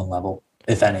Division I level,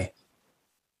 if any.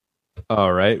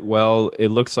 All right. Well, it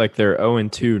looks like they're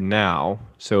 0-2 now.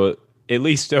 So at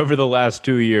least over the last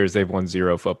 2 years, they've won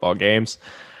 0 football games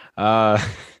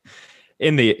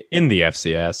in the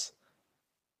FCS.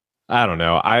 I don't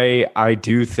know. I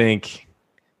do think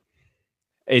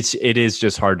it is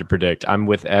just hard to predict. I'm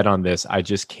with Ed on this. I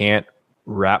just can't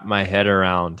wrap my head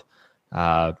around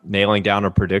nailing down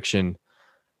a prediction.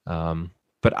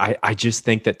 But I just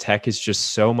think that Tech is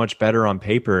just so much better on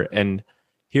paper. And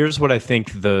here's what I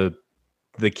think the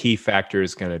the key factor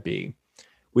is going to be.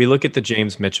 We look at the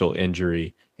James Mitchell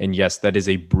injury, and yes, that is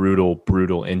a brutal,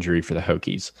 brutal injury for the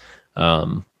Hokies.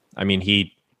 I mean,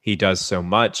 he does so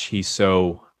much. He's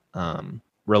so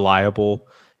reliable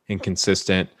and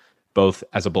consistent, both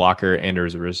as a blocker and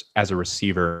as a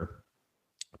receiver.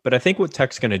 But I think what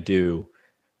Tech's going to do,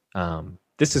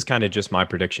 this is kind of just my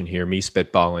prediction here, me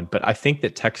spitballing, but I think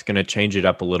that Tech's going to change it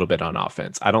up a little bit on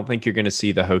offense. I don't think you're going to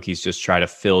see the Hokies just try to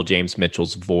fill James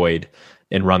Mitchell's void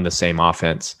and run the same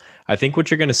offense. I think what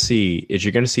you're going to see is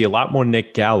you're going to see a lot more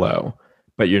Nick Gallo,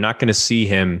 but you're not going to see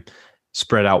him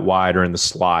spread out wide or in the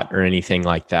slot or anything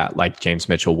like that, like James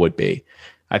Mitchell would be.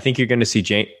 I think you're going to see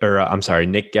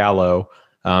Nick Gallo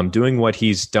doing what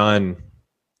he's done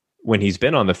when he's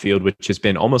been on the field, which has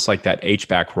been almost like that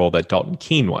H-back role that Dalton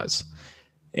Keene was.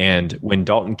 And when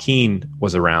Dalton Keene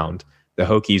was around, the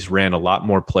Hokies ran a lot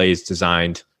more plays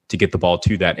designed to get the ball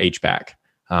to that H-back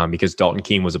because Dalton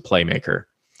Keene was a playmaker.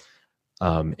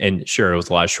 And sure, it was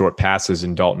a lot of short passes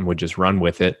and Dalton would just run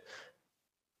with it.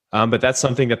 But that's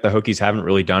something that the Hokies haven't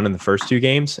really done in the first two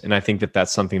games. And I think that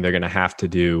that's something they're going to have to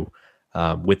do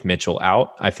with Mitchell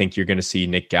out. I think you're going to see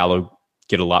Nick Gallo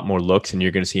get a lot more looks and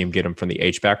you're going to see him get them from the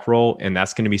H-back role. And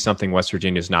that's going to be something West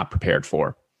Virginia is not prepared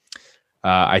for.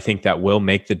 I think that will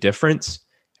make the difference.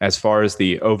 As far as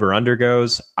the over-under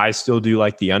goes, I still do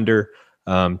like the under.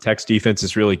 Tech's defense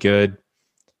is really good.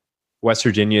 West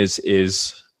Virginia's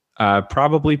is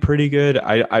probably pretty good,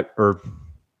 or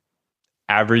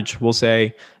average, we'll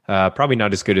say. Probably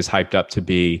not as good as hyped up to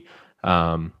be.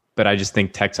 But I just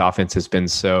think Tech's offense has been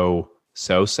so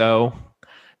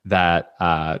that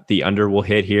the under will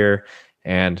hit here.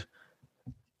 And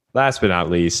last but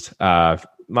not least,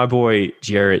 my boy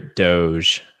Jarrett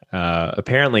Doge.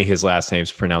 Apparently his last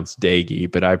name's pronounced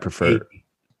Daggy, but I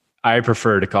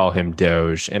prefer to call him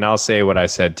Doge. And I'll say what I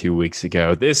said 2 weeks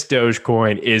ago. This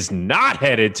Dogecoin is not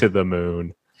headed to the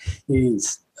moon.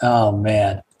 Oh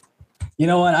man. You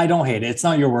know what? I don't hate it. It's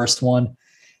not your worst one.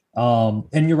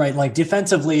 And you're right. Like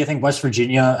defensively, I think West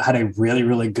Virginia had a really,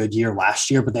 really good year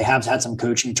last year, but they have had some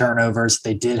coaching turnovers.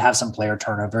 They did have some player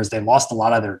turnovers. They lost a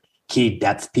lot of their key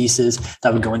depth pieces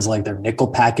that would go into like their nickel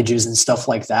packages and stuff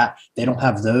like that. They don't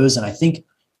have those. And I think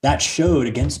that showed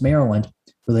against Maryland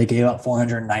where they gave up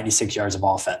 496 yards of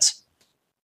offense.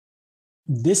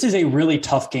 This is a really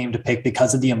tough game to pick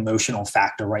because of the emotional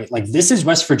factor, right? Like this is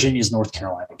West Virginia's North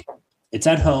Carolina game. It's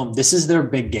at home. This is their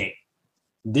big game.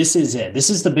 This is it. This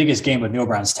is the biggest game of Neil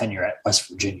Brown's tenure at West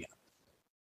Virginia.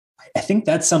 I think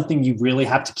that's something you really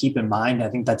have to keep in mind. I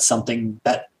think that's something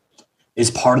that is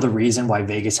part of the reason why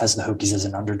Vegas has the Hokies as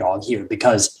an underdog here,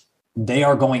 because they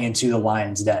are going into the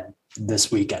Lions' den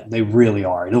this weekend. They really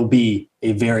are. It'll be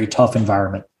a very tough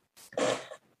environment.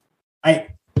 I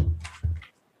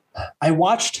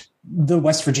watched the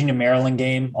West Virginia-Maryland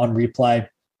game on replay.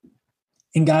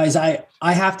 And guys, I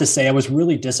have to say I was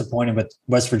really disappointed with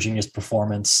West Virginia's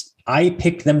performance. I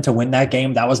picked them to win that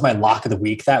game. That was my lock of the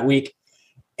week that week.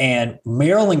 And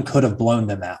Maryland could have blown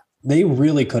them out. They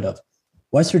really could have.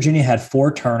 West Virginia had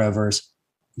 4 turnovers.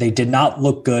 They did not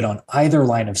look good on either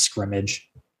line of scrimmage.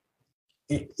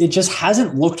 It just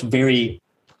hasn't looked very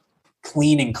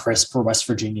clean and crisp for West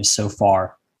Virginia so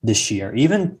far this year.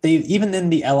 Even in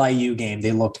the LIU game,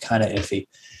 they looked kind of iffy.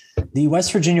 The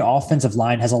West Virginia offensive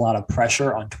line has a lot of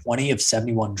pressure on 20 of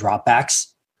 71 dropbacks.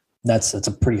 That's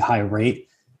a pretty high rate.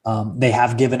 They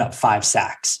have given up 5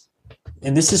 sacks.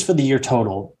 And this is for the year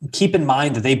total. Keep in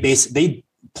mind that they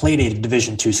played a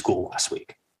Division II school last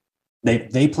week.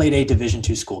 They played a Division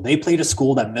II school. They played a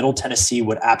school that Middle Tennessee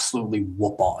would absolutely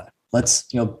whoop on. Let's,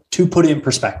 to put it in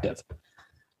perspective.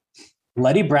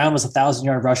 Letty Brown was a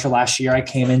 1,000-yard rusher last year. I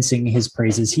came in singing his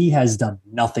praises. He has done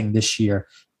nothing this year.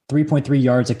 3.3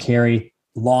 yards a carry,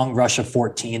 long rush of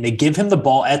 14. They give him the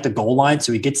ball at the goal line,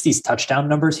 so he gets these touchdown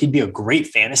numbers. He'd be a great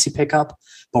fantasy pickup,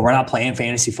 but we're not playing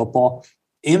fantasy football.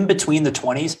 In between the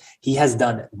 20s, he has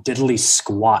done diddly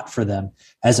squat for them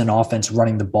as an offense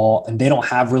running the ball, and they don't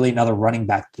have really another running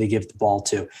back they give the ball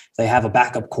to. They have a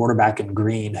backup quarterback in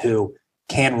Green who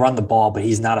can run the ball, but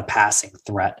he's not a passing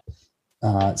threat.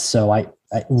 So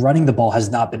running the ball has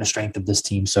not been a strength of this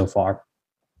team so far.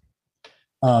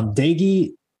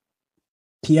 Daggy,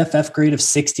 PFF grade of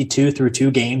 62 through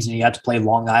 2 games, and you have to play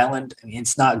Long Island. I mean,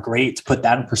 it's not great to put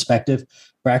that in perspective.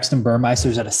 Braxton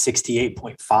Burmeister's at a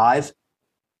 68.5.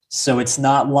 So it's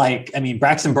not like,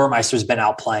 Braxton Burmeister's been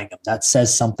outplaying him. That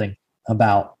says something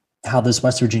about how this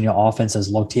West Virginia offense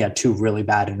has looked. He had 2 really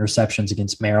bad interceptions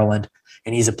against Maryland,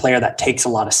 and he's a player that takes a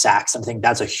lot of sacks. I think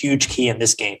that's a huge key in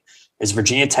this game. is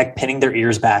Virginia Tech pinning their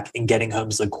ears back and getting home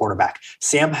as the quarterback.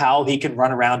 Sam Howell, he can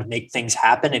run around and make things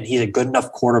happen, and he's a good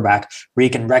enough quarterback where he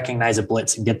can recognize a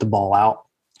blitz and get the ball out.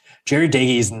 Jerry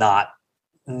Dagey is not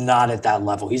at that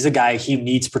level. He's a guy, he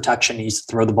needs protection. He needs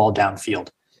to throw the ball downfield.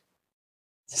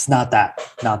 It's not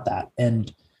that.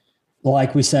 And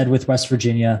like we said with West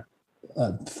Virginia,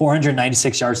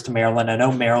 496 yards to Maryland. I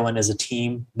know Maryland is a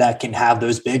team that can have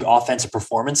those big offensive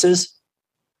performances,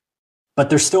 but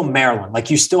they're still Maryland. Like,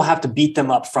 you still have to beat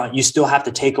them up front. You still have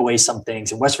to take away some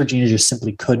things. And West Virginia just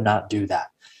simply could not do that.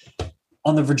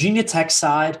 On the Virginia Tech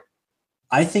side,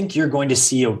 I think you're going to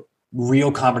see a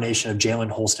real combination of Jalen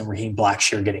Holston, Raheem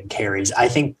Blackshear getting carries. I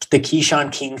think the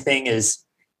Keyshawn King thing is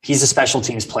he's a special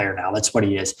teams player now. That's what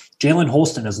he is. Jalen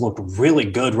Holston has looked really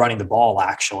good running the ball,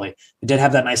 actually. He did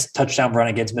have that nice touchdown run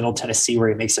against Middle Tennessee where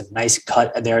he makes a nice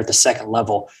cut there at the second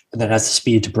level and then has the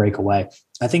speed to break away.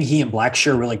 I think he and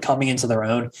Blackshear really coming into their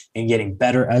own and getting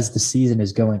better as the season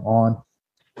is going on.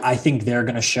 I think they're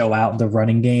going to show out the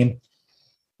running game.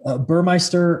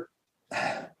 Burmeister,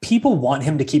 people want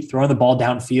him to keep throwing the ball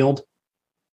downfield,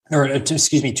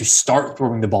 to start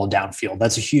throwing the ball downfield.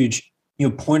 That's a huge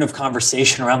point of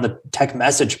conversation around the Tech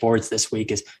message boards this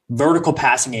week is vertical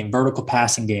passing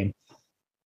game.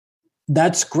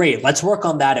 That's great. Let's work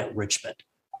on that at Richmond.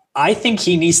 I think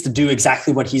he needs to do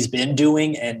exactly what he's been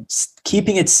doing and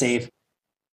keeping it safe,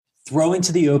 throwing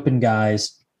to the open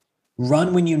guys,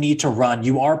 run when you need to run.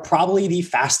 You are probably the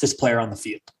fastest player on the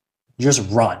field. Just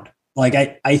run.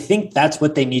 Like, I think that's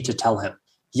what they need to tell him.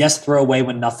 Yes, throw away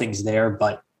when nothing's there,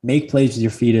 but make plays with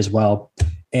your feet as well.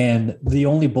 And the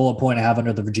only bullet point I have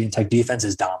under the Virginia Tech defense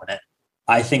is dominant.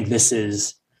 I think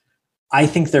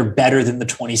they're better than the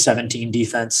 2017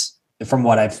 defense from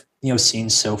what I've seen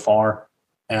so far.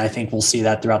 And I think we'll see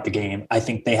that throughout the game. I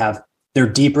think they're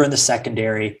deeper in the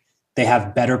secondary. They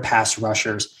have better pass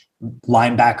rushers.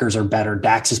 Linebackers are better.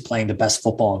 Dax is playing the best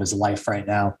football of his life right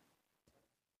now.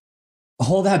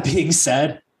 All that being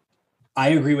said, I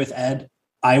agree with Ed.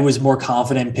 I was more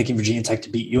confident in picking Virginia Tech to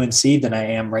beat UNC than I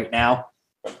am right now.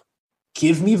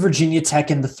 Give me Virginia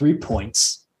Tech in the 3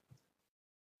 points,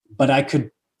 but I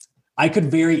could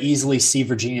very easily see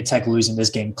Virginia Tech losing this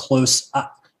game close.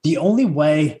 The only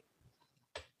way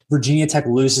Virginia Tech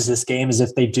loses this game is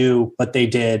if they do what they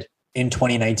did in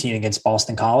 2019 against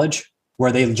Boston College,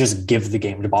 where they just give the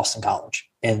game to Boston College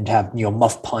and have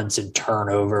muff punts and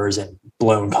turnovers and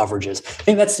blown coverages. I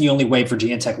think that's the only way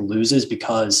Virginia Tech loses,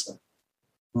 because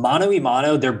mano a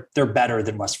mano, they're better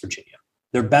than West Virginia.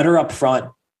 They're better up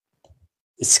front.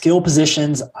 Skill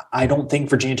positions, I don't think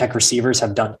Virginia Tech receivers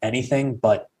have done anything,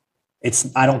 but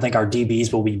I don't think our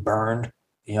DBs will be burned.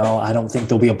 I don't think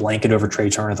there'll be a blanket over Trey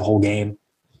Turner the whole game.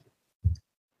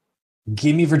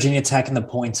 Give me Virginia Tech in the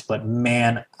points, but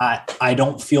man, I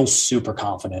don't feel super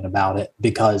confident about it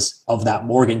because of that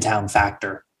Morgantown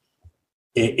factor.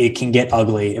 It can get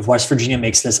ugly. If West Virginia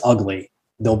makes this ugly,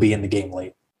 they'll be in the game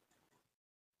late.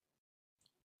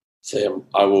 Sam,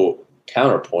 I will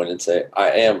counterpoint and say I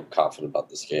am confident about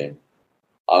this game.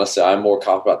 Honestly, I'm more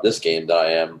confident about this game than I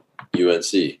am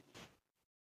UNC.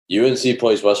 UNC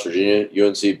plays West Virginia.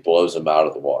 UNC blows them out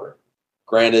of the water.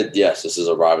 Granted, yes, this is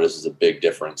a rivalry. This is a big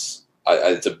difference.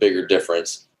 It's a bigger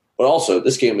difference. But also,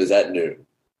 this game is at noon,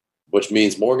 which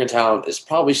means Morgantown is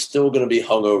probably still going to be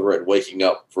hungover and waking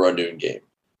up for a noon game.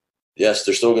 Yes,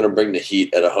 they're still going to bring the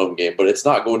heat at a home game, but it's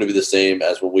not going to be the same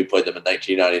as when we played them in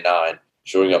 1999,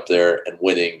 showing up there and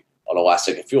winning on a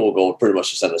last-second field goal pretty much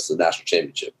to send us to the national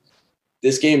championship.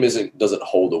 This game doesn't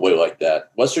hold the weight like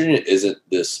that. West Virginia isn't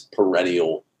this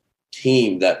perennial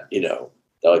team that,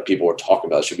 that people were talking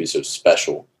about should be so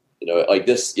special. Like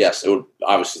this, yes, it would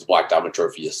obviously the Black Diamond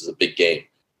Trophy. This is a big game,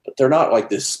 but they're not like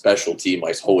this special team.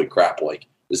 Like, holy crap! Like,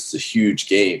 this is a huge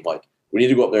game. Like, we need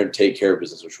to go up there and take care of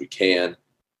business, which we can.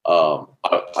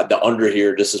 The under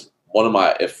here. This is one of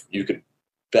my. If you could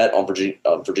bet on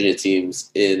Virginia teams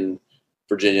in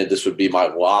Virginia, this would be my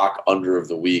lock under of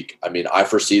the week. I mean, I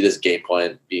foresee this game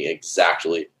plan being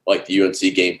exactly like the UNC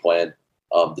game plan.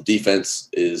 The defense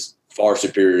is far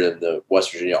superior than the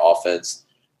West Virginia offense.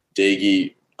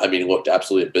 Dagey, looked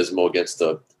absolutely abysmal against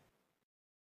the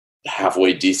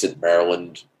halfway decent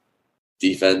Maryland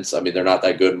defense. They're not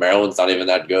that good. Maryland's not even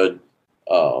that good.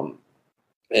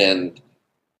 And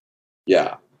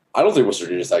yeah, I don't think West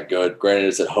Virginia's that good. Granted,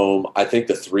 it's at home. I think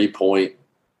the 3-point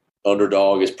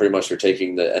underdog is pretty much they're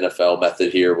taking the NFL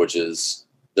method here, which is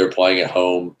they're playing at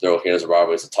home. They're looking at it as a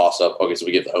rivalry. It's a toss-up. Okay, so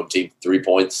we give the home team 3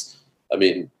 points.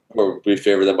 We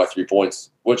favor them by 3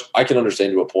 points, which I can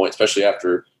understand to a point, especially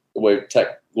after the way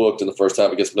Tech looked in the first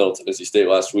half against Middle Tennessee State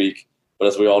last week. But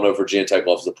as we all know, Virginia Tech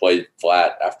loves to play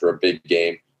flat after a big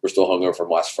game. We're still hungover from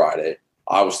last Friday.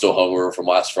 I was still hungover from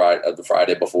the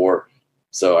Friday before,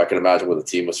 so I can imagine what the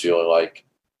team was feeling like.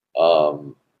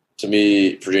 To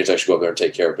me, Virginia Tech should go up there and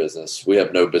take care of business. We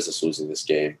have no business losing this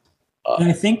game. And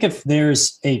I think if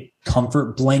there's a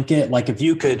comfort blanket, like if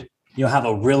you could, have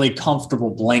a really comfortable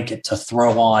blanket to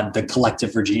throw on the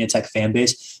collective Virginia Tech fan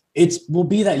base, it will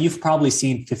be that you've probably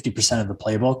seen 50% of the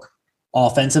playbook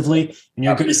offensively, and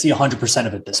you're going to see 100%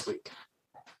 of it this week.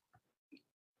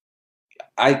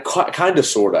 I kind of,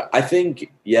 sort of. I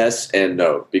think yes and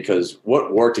no, because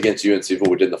what worked against UNC what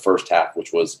we did in the first half,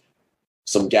 which was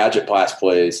some gadget pass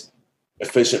plays,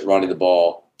 efficient running the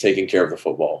ball, taking care of the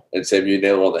football. And Sam, you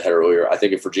nailed it on the head earlier. I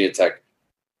think if Virginia Tech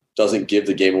doesn't give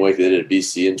the game away like they did at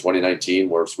BC in 2019,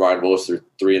 where Ryan Willis threw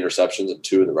 3 interceptions and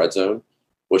 2 in the red zone,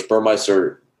 which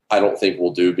Burmeister I don't think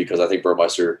will do, because I think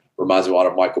Burmeister reminds me a lot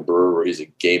of Michael Brewer, where he's a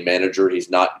game manager.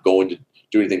 He's not going to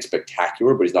do anything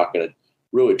spectacular, but he's not going to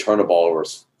really turn the ball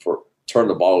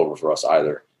over for us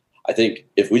either. I think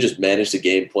if we just manage the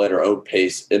game, play at our own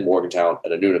pace in Morgantown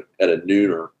at a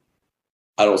nooner,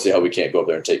 I don't see how we can't go up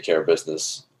there and take care of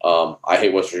business. I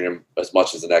hate West Virginia as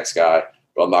much as the next guy,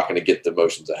 but I'm not going to get the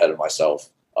emotions ahead of myself.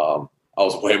 I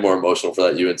was way more emotional for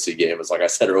that UNC game. It's like I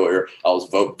said earlier, I was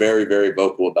very, very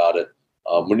vocal about it.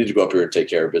 We need to go up here and take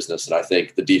care of business, and I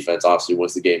think the defense obviously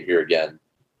wins the game here again.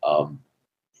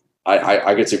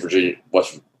 I could see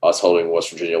us holding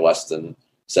West Virginia less than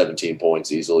 17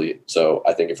 points easily. So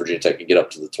I think if Virginia Tech can get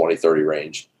up to the 20-30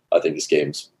 range, I think this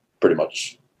game's pretty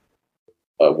much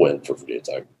a win for Virginia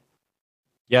Tech.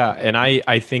 Yeah, and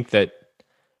I think that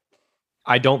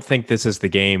I don't think this is the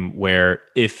game where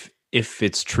if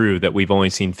it's true that we've only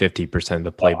seen 50% of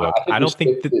the playbook, I don't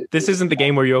think this isn't the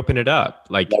game where you open it up.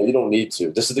 Like, no, you don't need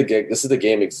to. This is the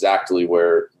game exactly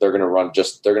where they're going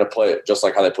to play it just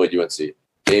like how they played UNC.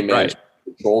 Game manage,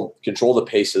 control the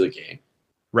pace of the game.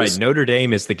 Right. Notre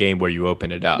Dame is the game where you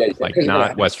open it up,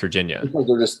 not West Virginia.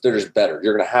 They're just better.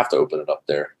 You're going to have to open it up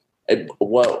there.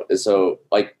 So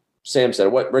like Sam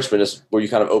said, what Richmond is where you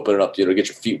kind of open it up, get your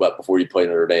feet wet before you play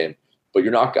Notre Dame. But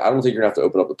you're not. I don't think you're going to have to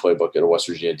open up the playbook at a West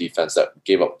Virginia defense that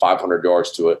gave up 500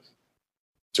 yards to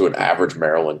an average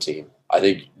Maryland team. I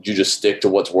think you just stick to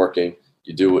what's working.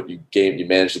 You do what you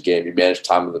manage the game. You manage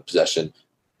time of the possession.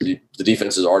 The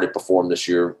defense has already performed this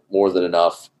year more than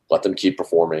enough. Let them keep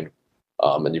performing.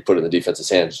 And you put it in the defense's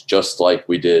hands just like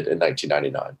we did in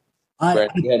 1999.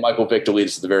 We had Michael Vick to lead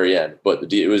us to the very end,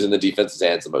 but it was in the defense's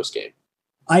hands the most game.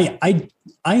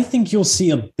 I think you'll see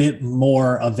a bit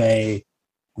more of a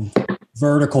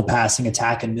vertical passing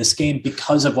attack in this game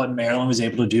because of what Maryland was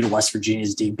able to do to West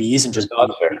Virginia's DBs and just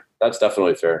that's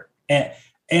definitely fair.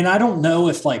 And I don't know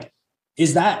if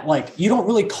is that you don't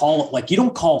really call it you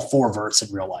don't call 4 verts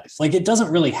in real life. It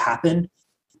doesn't really happen.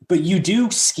 But you do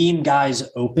scheme guys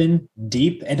open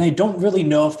deep, and I don't really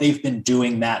know if they've been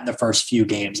doing that in the first few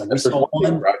games. That's one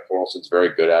thing Brad Carlson's very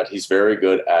good at. He's very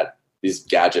good at these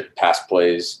gadget pass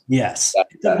plays. Yes,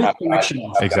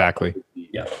 exactly.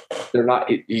 Yeah, they're not.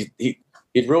 He's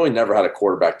really never had a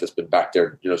quarterback that's been back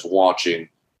there, just launching,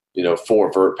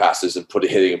 4 vert passes and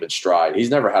hitting him in stride. He's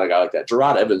never had a guy like that.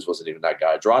 Gerard Evans wasn't even that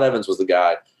guy. Gerard Evans was the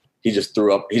guy. He just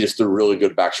threw really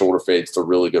good back shoulder fades to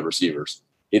really good receivers.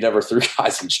 He never threw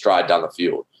guys in stride down the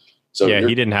field. So yeah,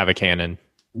 he didn't have a cannon.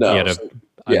 No, he had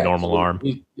a normal arm.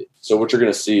 So what you're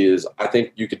going to see is, I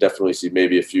think you could definitely see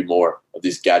maybe a few more of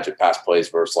these gadget pass plays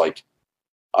versus like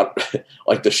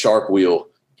the shark wheel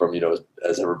from,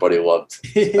 as everybody loved.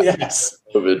 Yes.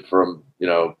 COVID from,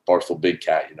 Barstool Big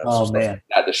Cat, Oh, man.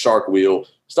 The shark wheel,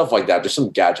 stuff like that. There's some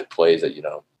gadget plays that, you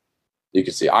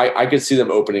can see. I could see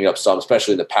them opening up some,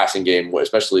 especially in the passing game,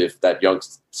 especially if that young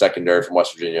secondary from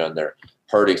West Virginia and their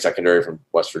hurting secondary from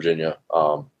West Virginia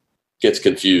gets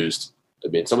confused. I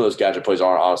mean, some of those gadget plays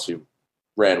are honestly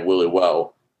ran really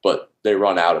well, but they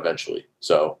run out eventually.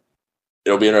 So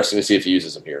it'll be interesting to see if he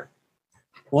uses them here.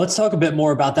 Well, let's talk a bit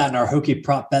more about that in our Hokie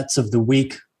prop bets of the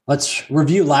week. Let's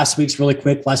review last week's really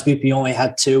quick. Last week, we only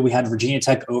had 2. We had Virginia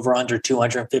Tech over under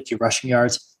 250 rushing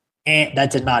yards, and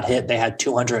that did not hit. They had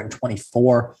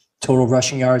 224 total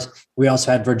rushing yards. We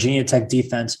also had Virginia Tech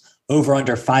defense over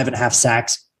under 5.5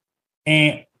 sacks.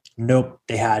 And nope,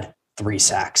 they had 3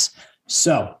 sacks.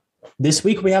 So this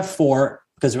week we have 4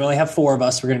 because we only have 4 of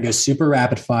us. We're going to go super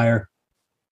rapid fire.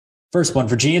 First one,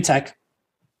 Virginia Tech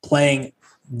playing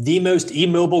the most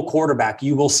immobile quarterback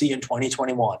you will see in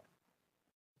 2021.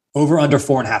 Over under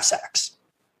 4.5 sacks.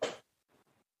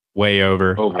 Way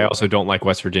over. I also don't like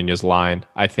West Virginia's line.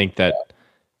 I think that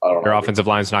their offensive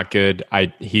line is not good.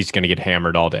 He's going to get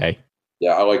hammered all day.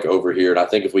 Yeah, I like over here, and I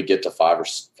think if we get to 5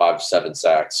 or 7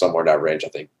 sacks, somewhere in that range, I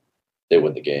think they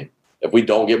win the game. If we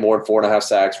don't get more than 4.5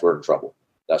 sacks, we're in trouble.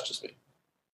 That's just me.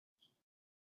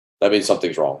 that means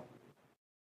something's wrong.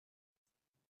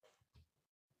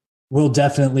 Will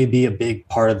definitely be a big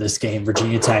part of this game.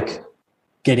 Virginia Tech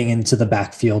getting into the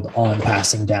backfield on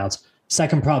passing downs.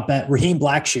 Second prop bet, Raheem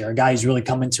Blackshear, a guy who's really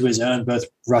come into his own, both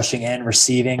rushing and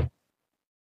receiving.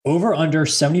 Over under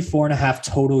 74.5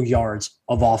 total yards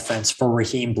of offense for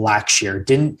Raheem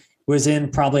Blackshear. Was in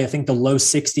probably, I think, the low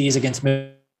 60s against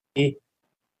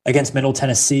Middle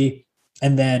Tennessee,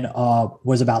 and then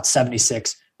was about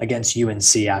 76 against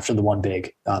UNC after the one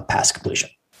big pass completion.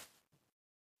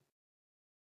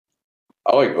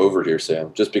 I like over here,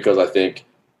 Sam, just because I think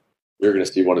you're going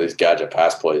to see one of these gadget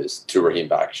pass plays to Raheem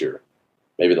Blackshear.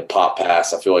 Maybe the pop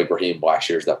pass. I feel like Raheem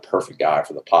Blackshear is that perfect guy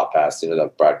for the pop pass. You know,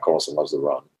 that Brad Carlson loves to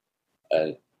run.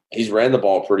 And he's ran the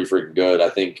ball pretty freaking good. I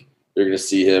think you're going to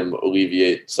see him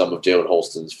alleviate some of Jalen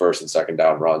Holston's first and second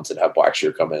down runs and have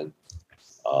Blackshear come in,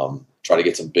 try to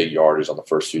get some big yardage on the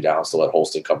first few downs to let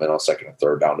Holston come in on second and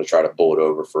third down to try to pull it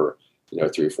over for,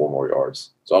 3 or 4 more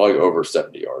yards. So I like over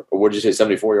 70 yards. Or what did you say,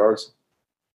 74 yards?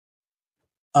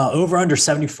 Over under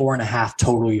 74.5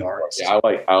 total yards. Yeah,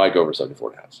 I like over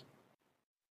 74.5.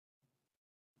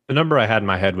 The number I had in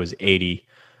my head was 80.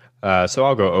 So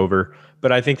I'll go over.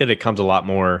 But I think that it comes a lot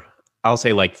more, I'll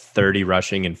say like 30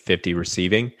 rushing and 50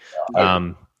 receiving.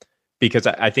 Because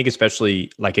I think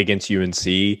especially like against UNC,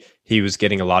 he was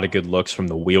getting a lot of good looks from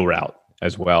the wheel route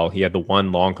as well. He had the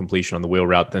one long completion on the wheel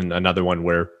route, then another one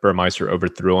where Burmeister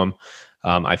overthrew him.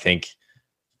 I think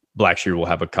Blackshear will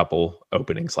have a couple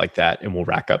openings like that and will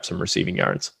rack up some receiving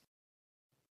yards.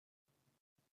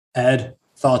 Ed,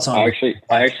 thoughts on?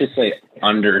 I actually say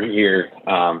under here.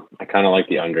 I kind of like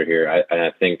the under here.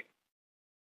 I think,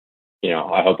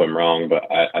 I hope I'm wrong, but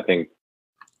I think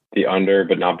the under,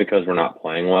 but not because we're not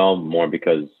playing well, more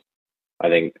because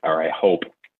I hope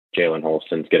Jalen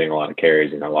Holston's getting a lot of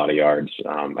carries and a lot of yards.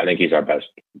 I think he's our best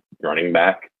running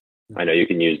back. I know you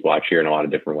can use Blackshear in a lot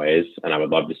of different ways, and I would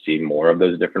love to see more of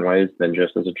those different ways than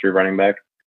just as a true running back.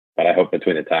 But I hope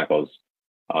between the tackles,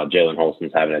 Jalen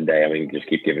Holston's having a day, and we can just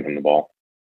keep giving him the ball.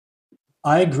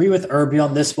 I agree with Irby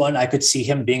on this one. I could see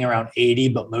him being around 80,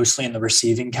 but mostly in the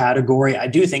receiving category. I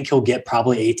do think he'll get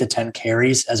probably 8 to 10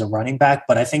 carries as a running back,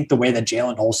 but I think the way that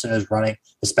Jalen Holston is running,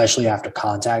 especially after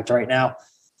contact right now,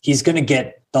 he's going to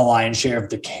get the lion's share of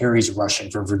the carries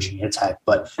rushing for Virginia Tech.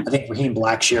 But I think Raheem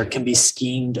Blackshear can be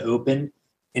schemed open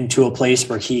into a place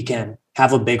where he can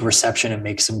have a big reception and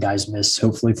make some guys miss,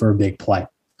 hopefully for a big play.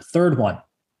 Third one,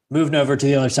 moving over to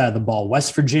the other side of the ball,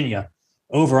 West Virginia,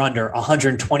 over under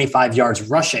 125 yards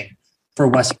rushing for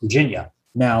West Virginia.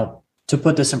 Now, to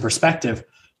put this in perspective,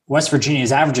 West Virginia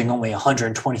is averaging only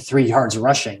 123 yards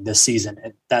rushing this season,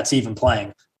 and that's even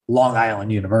playing Long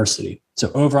Island University. So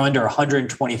over under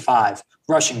 125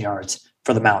 rushing yards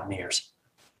for the Mountaineers.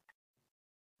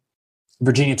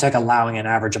 Virginia Tech allowing an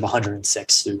average of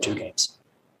 106 through 2 games.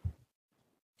 I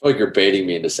feel like you're baiting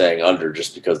me into saying under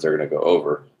just because they're going to go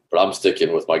over, but I'm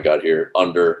sticking with my gut here.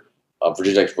 Under.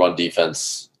 Virginia Tech's run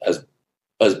defense has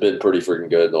been pretty freaking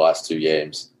good in the last 2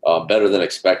 games. Better than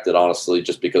expected, honestly,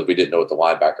 just because we didn't know what the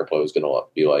linebacker play was going to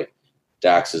be like.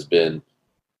 Dax has been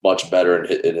much better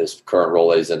in his current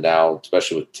role he's in now,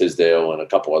 especially with Tisdale and a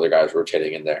couple other guys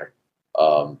rotating in there.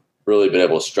 Really been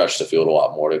able to stretch the field a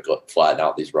lot more to flatten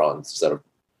out these runs instead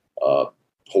of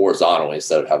horizontally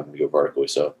instead of having to go vertically.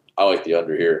 So I like the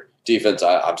under here. Defense,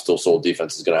 I'm still sold.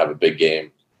 Defense is going to have a big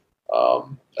game.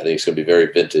 I think it's going to be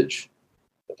very vintage.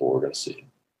 That's what we're going to see.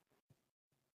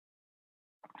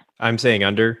 I'm saying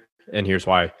under, and here's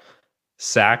why.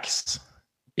 Sacks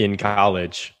in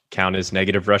college count as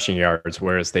negative rushing yards,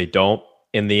 whereas they don't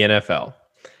in the NFL.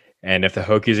 And if the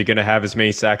Hokies are going to have as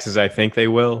many sacks as I think they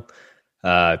will,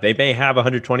 they may have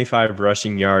 125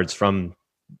 rushing yards from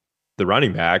the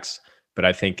running backs, but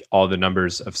I think all the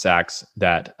numbers of sacks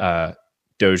that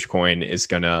Dogecoin is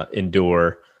going to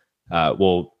endure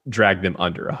will drag them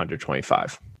under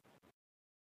 125.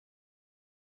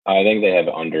 I think they have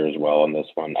under as well on this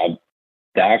one.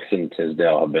 Dax and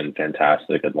Tisdale have been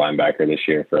fantastic at linebacker this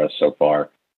year for us so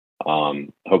far.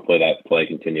 Hopefully that play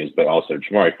continues, but also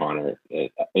Jamari Connor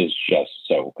is just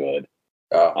so good.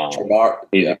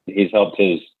 He's helped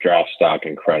his draft stock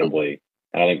incredibly.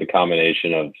 And I think the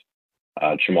combination of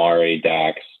Chamari,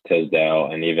 Dax,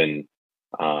 Tisdale, and even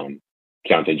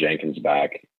Keontae Jenkins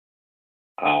back,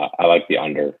 I like the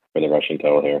under for the rushing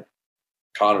total here.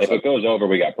 If it goes over,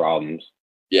 we got problems.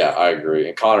 Yeah, I agree.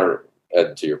 And Connor,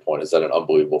 Ed, to your point, has had an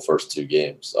unbelievable first 2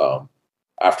 games.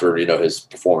 After his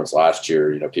performance last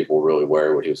year, people were really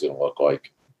worried what he was going to look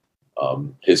like.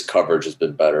 His coverage has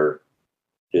been better.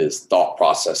 His thought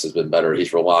process has been better.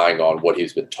 He's relying on what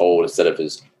he's been told instead of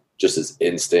his just his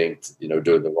instinct,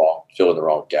 filling the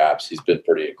wrong gaps. He's been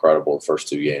pretty incredible the first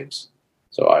 2 games.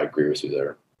 So I agree with you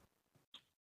there.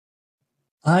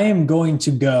 I am going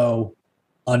to go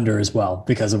under as well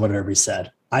because of what Irby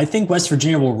said. I think West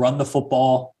Virginia will run the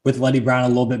football with Letty Brown a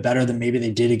little bit better than maybe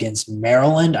they did against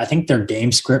Maryland. I think their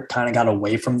game script kind of got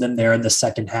away from them there in the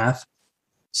second half.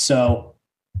 So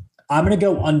I'm going to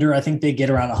go under. I think they get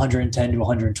around 110 to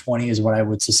 120 is what I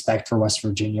would suspect for West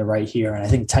Virginia right here. And I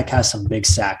think Tech has some big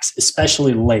sacks,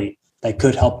 especially late, that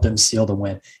could help them seal the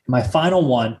win. And my final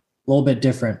one, a little bit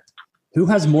different. Who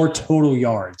has more total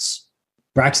yards,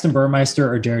 Braxton Burmeister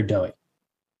or Jared Doege?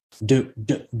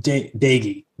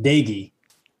 Doege.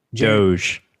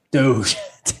 Doge.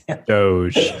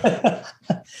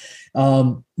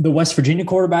 The West Virginia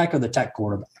quarterback or the Tech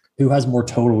quarterback? Who has more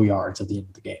total yards at the end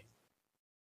of the game?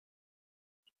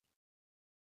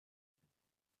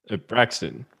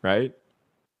 Braxton, right?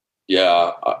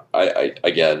 Yeah, I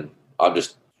again, I'm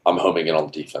homing in on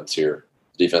the defense here.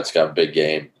 Defense got a big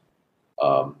game.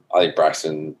 I think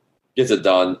Braxton gets it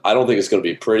done. I don't think it's going to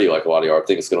be pretty like a lot of yards. I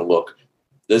think it's going to look –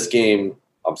 this game,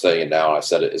 I'm saying it now, and I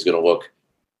said it, is going to look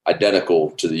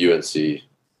identical to the UNC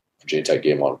Virginia Tech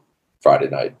game on Friday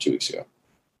night 2 weeks ago.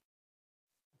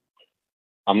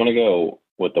 I'm going to go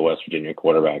with the West Virginia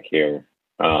quarterback here.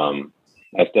 I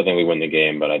still think we win the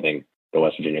game, but I think the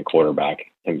West Virginia quarterback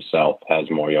himself has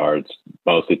more yards,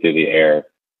 mostly through the air,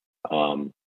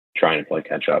 trying to play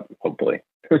catch up, hopefully.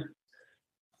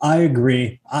 I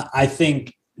agree. I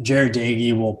think Jared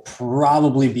Doege will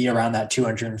probably be around that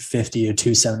 250 to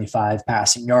 275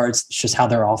 passing yards. It's just how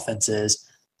their offense is.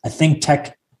 I think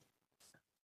Tech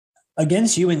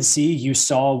against UNC, you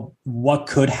saw what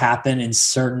could happen in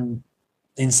certain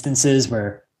instances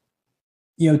where,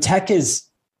 Tech is,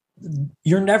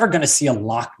 you're never going to see a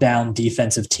lockdown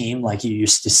defensive team like you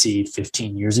used to see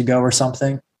 15 years ago or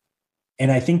something.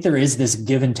 And I think there is this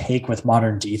give and take with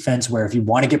modern defense where if you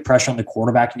want to get pressure on the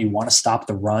quarterback and you want to stop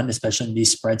the run, especially in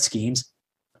these spread schemes,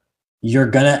 you're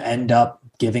going to end up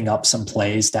giving up some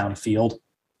plays downfield.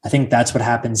 I think that's what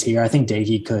happens here. I think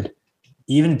Doege could,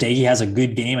 even Doege has a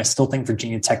good game. I still think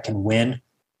Virginia Tech can win,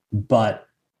 but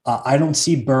I don't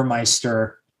see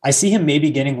Burmeister. I see him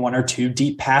maybe getting 1 or 2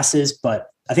 deep passes,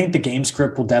 but I think the game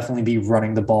script will definitely be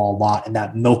running the ball a lot in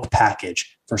that milk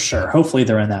package for sure. Hopefully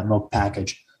they're in that milk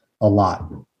package a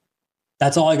lot.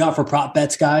 That's all I got for prop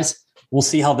bets, guys. We'll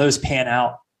see how those pan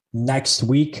out next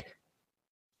week.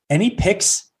 Any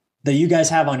picks that you guys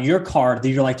have on your card that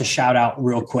you'd like to shout out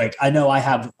real quick? I know I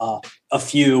have a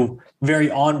few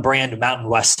very on-brand Mountain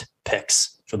West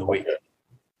picks for the week.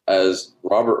 As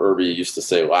Robert Irby used to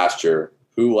say last year,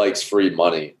 who likes free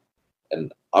money?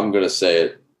 And I'm going to say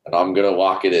it, and I'm going to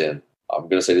lock it in. I'm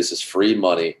going to say this is free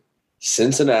money.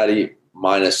 Cincinnati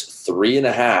minus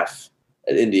 3.5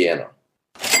 at Indiana.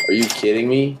 Are you kidding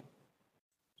me?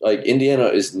 Like, Indiana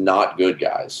is not good,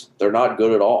 guys. They're not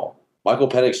good at all. Michael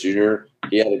Penix Jr.,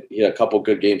 he had a couple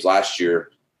good games last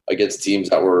year against teams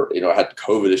that were, had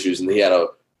COVID issues, and he had a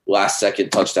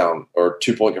last-second touchdown or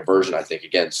 2-point conversion, I think,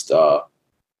 against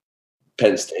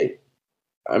Penn State.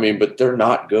 I mean, but they're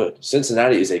not good.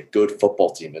 Cincinnati is a good football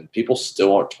team, and people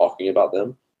still aren't talking about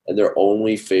them, and they're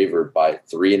only favored by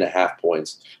 3.5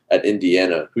 points at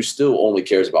Indiana, who still only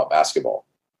cares about basketball.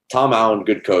 Tom Allen,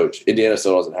 good coach. Indiana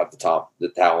still doesn't have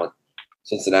the talent.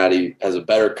 Cincinnati has a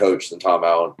better coach than Tom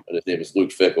Allen, and his name is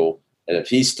Luke Fickell. And if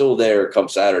he's still there come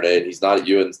Saturday and he's not at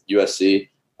USC,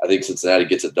 I think Cincinnati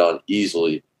gets it done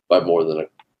easily by more than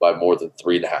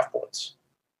 3.5 points.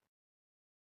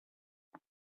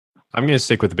 I'm going to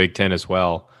stick with the Big Ten as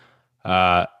well.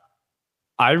 I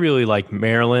really like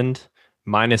Maryland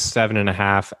minus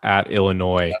 7.5 at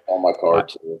Illinois. That's on my card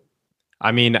too.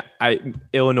 I mean,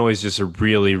 Illinois is just a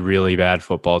really, really bad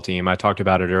football team. I talked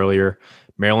about it earlier.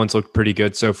 Maryland's looked pretty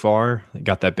good so far. They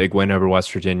got that big win over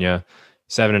West Virginia.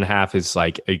 7.5 is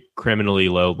like a criminally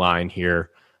low line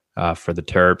here for the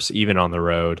Terps, even on the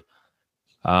road.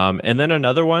 And then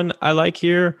another one I like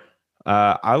here.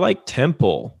 I like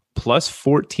Temple plus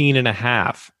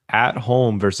 14.5 at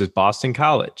home versus Boston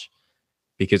College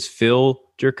because Phil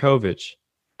Jurkovich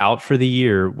out for the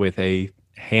year with a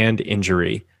hand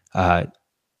injury. At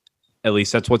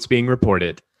least that's what's being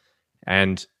reported.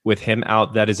 And with him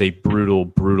out, that is a brutal,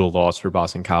 brutal loss for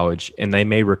Boston College. And they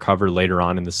may recover later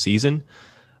on in the season.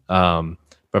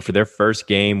 But for their first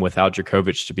game without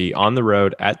Jurkovich to be on the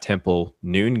road at Temple,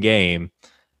 noon game,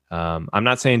 I'm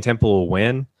not saying Temple will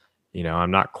win.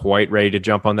 I'm not quite ready to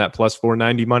jump on that plus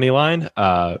 490 money line.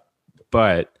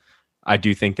 But I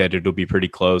do think that it'll be pretty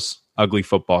close. Ugly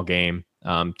football game.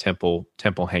 Temple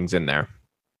hangs in there.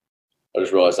 I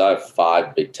just realized I have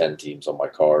 5 Big Ten teams on my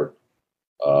card.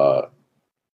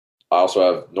 I also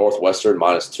have Northwestern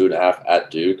 -2.5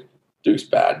 at Duke. Duke's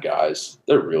bad, guys.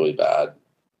 They're really bad.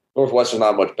 Northwestern's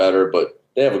not much better, but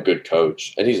they have a good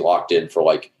coach, and he's locked in for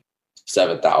like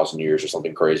 7,000 years or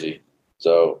something crazy.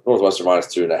 So Northwestern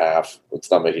 -2.5. Let's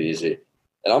not make it easy.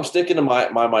 And I'm sticking to my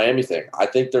Miami thing. I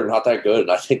think they're not that good,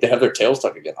 and I think they have their tail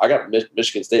stuck again. I got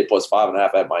Michigan State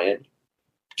 +5.5 at Miami.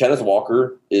 Kenneth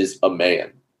Walker is a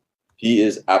man. He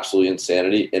is absolutely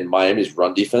insanity, and Miami's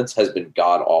run defense has been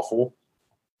god-awful.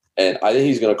 And I think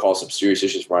he's going to cause some serious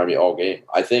issues for Miami all game.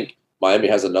 I think Miami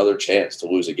has another chance to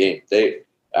lose a game.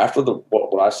 After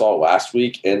what I saw last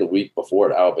week and the week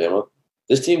before at Alabama,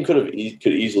 this team could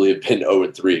easily have been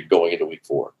 0-3 going into week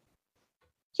 4.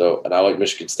 So, and I like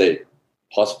Michigan State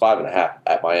 +5.5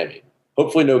 at Miami.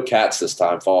 Hopefully no cats this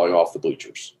time falling off the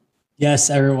bleachers. Yes,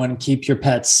 everyone, keep your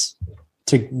pets.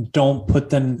 Don't put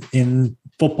them in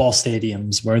football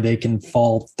stadiums where they can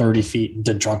fall 30 feet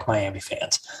into drunk Miami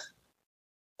fans.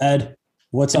 Ed,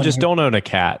 what's on? Just don't own a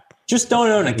cat. Just don't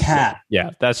own a cat.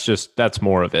 Yeah, that's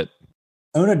more of it.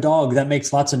 Own a dog that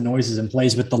makes lots of noises and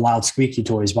plays with the loud squeaky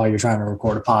toys while you're trying to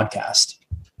record a podcast.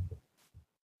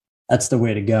 That's the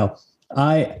way to go.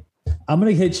 I'm going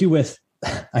to hit you with,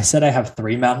 I said I have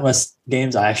 3 Mountain West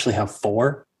games. I actually have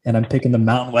 4, and I'm picking the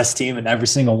Mountain West team in every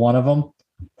single one of them.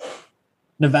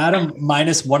 Nevada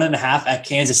 -1.5 at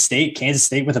Kansas State. Kansas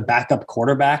State with a backup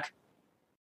quarterback.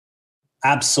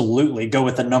 Absolutely go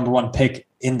with the number 1 pick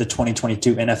in the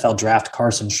 2022 NFL draft,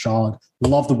 Carson Strong.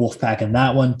 Love the Wolfpack in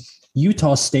that one.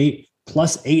 Utah State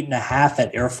 +8.5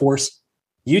 at Air Force.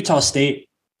 Utah State,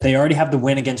 they already have the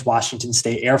win against Washington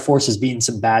State. Air Force has beaten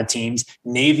some bad teams.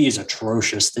 Navy is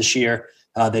atrocious this year.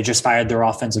 They just fired their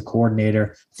offensive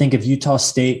coordinator. I think if Utah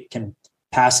State can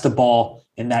pass the ball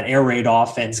in that air raid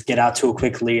offense, get out to a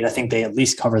quick lead, I think they at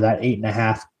least cover that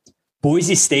 8.5.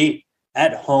 Boise State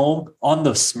at home on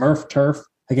the Smurf turf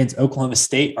against Oklahoma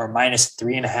State are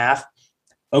 -3.5.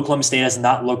 Oklahoma State has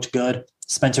not looked good.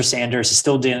 Spencer Sanders is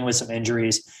still dealing with some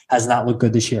injuries, has not looked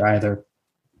good this year either.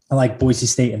 I like Boise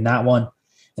State in that one.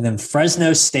 And then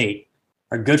Fresno State,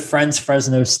 our good friends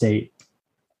Fresno State,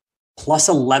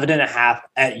 +11.5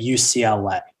 at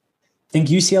UCLA. I think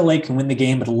UCLA can win the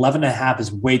game, but 11.5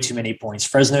 is way too many points.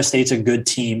 Fresno State's a good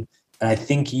team, and I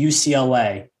think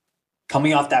UCLA,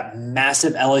 coming off that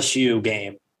massive LSU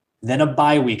game, then a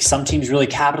bye week. Some teams really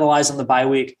capitalize on the bye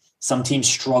week. Some teams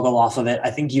struggle off of it.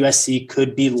 I think USC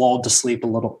could be lulled to sleep a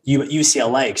little.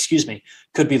 UCLA,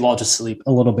 could be lulled to sleep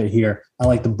a little bit here. I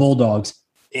like the Bulldogs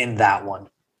in that one.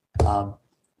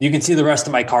 You can see the rest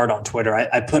of my card on Twitter.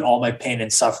 I put all my pain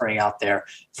and suffering out there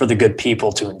for the good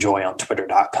people to enjoy on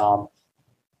twitter.com.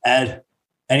 Ed,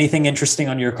 anything interesting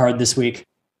on your card this week?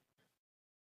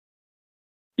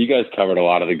 You guys covered a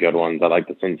lot of the good ones. I like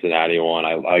the Cincinnati one.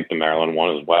 I like the Maryland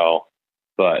one as well.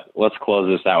 But let's close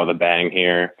this out with a bang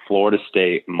here. Florida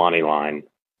State money line.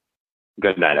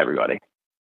 Good night, everybody.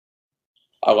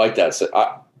 I like that.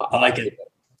 I like it.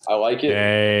 I like it.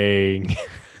 Dang.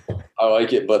 I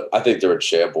like it, but I think they're in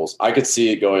shambles. I could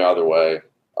see it going either way.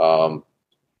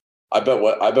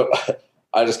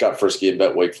 I just got first game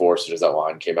bet Wake Forest as that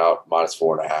line came out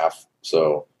 -4.5.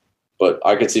 So, but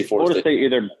I could see Florida State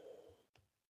either.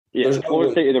 Yeah,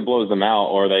 Florida State either blows them out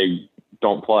or they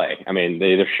don't play. I mean,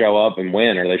 they either show up and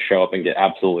win or they show up and get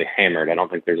absolutely hammered. I don't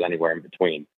think there's anywhere in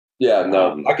between. Yeah,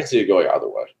 no, I can see it going either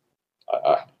way.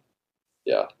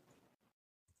 Yeah.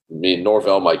 I mean,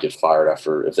 Norvell might get fired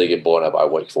if they get blown out by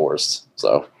Wake Forest.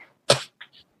 So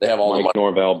they have all the money.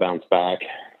 Norvell bounce back.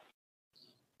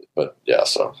 But yeah,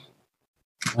 so.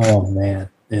 Oh man!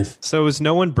 So is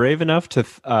no one brave enough to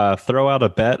throw out a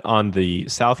bet on the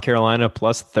South Carolina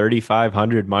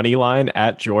 +3,500 money line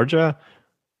at Georgia?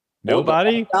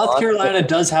 Nobody. South Carolina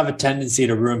does have a tendency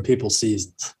to ruin people's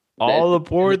seasons. All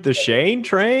aboard the Shane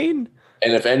train.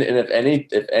 And if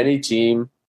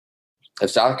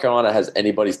South Carolina has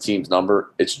anybody's team's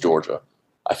number, it's Georgia.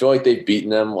 I feel like they've beaten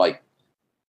them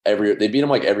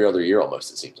every other year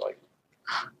almost. It seems like.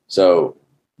 So.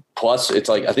 Plus, it's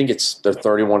like I think they're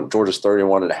 31. Georgia's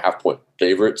 31.5 point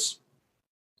favorites.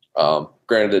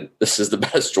 Granted, this is the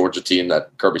best Georgia team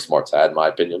that Kirby Smart's had, in my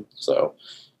opinion. So,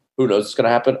 who knows what's going to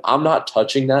happen? I'm not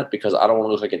touching that because I don't want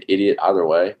to look like an idiot either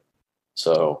way.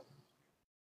 So,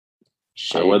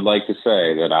 I would like to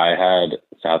say that I had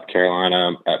South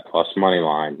Carolina at plus money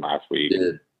line last week.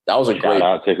 That was a shout great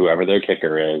out to whoever their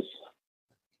kicker is.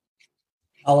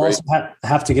 I'll also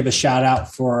have to give a shout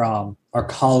out for our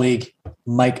colleague,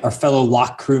 Mike, our fellow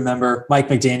lock crew member, Mike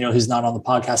McDaniel, who's not on the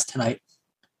podcast tonight.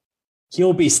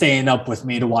 He'll be staying up with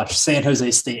me to watch San Jose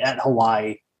State at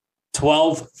Hawaii,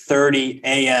 12:30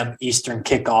 a.m. Eastern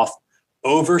kickoff,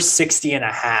 over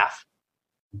 60.5.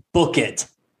 Book it.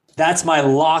 That's my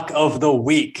lock of the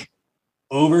week.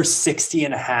 Over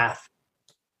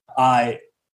 60.5.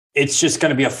 It's just going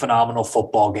to be a phenomenal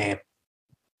football game.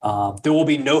 There will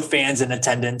be no fans in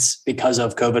attendance because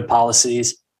of COVID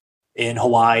policies in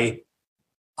Hawaii.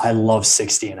 I love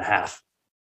 60.5.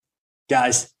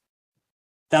 Guys,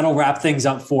 that'll wrap things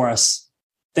up for us.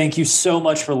 Thank you so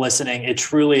much for listening. It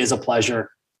truly is a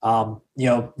pleasure. The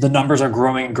numbers are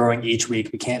growing and growing each week.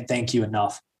 We can't thank you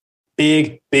enough.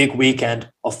 Big, big weekend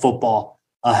of football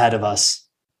ahead of us.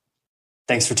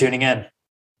 Thanks for tuning in.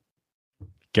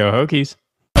 Go Hokies.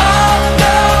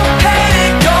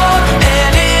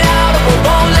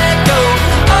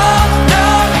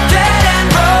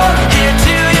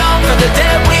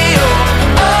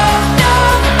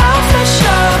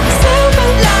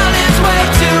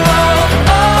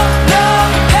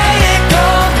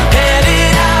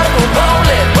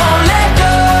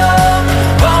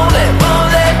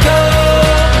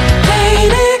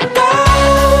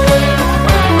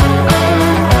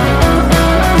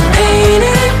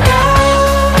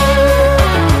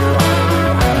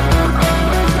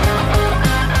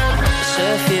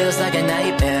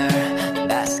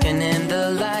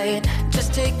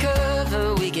 Just take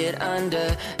cover, we get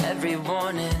under every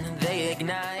warning, they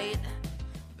ignite.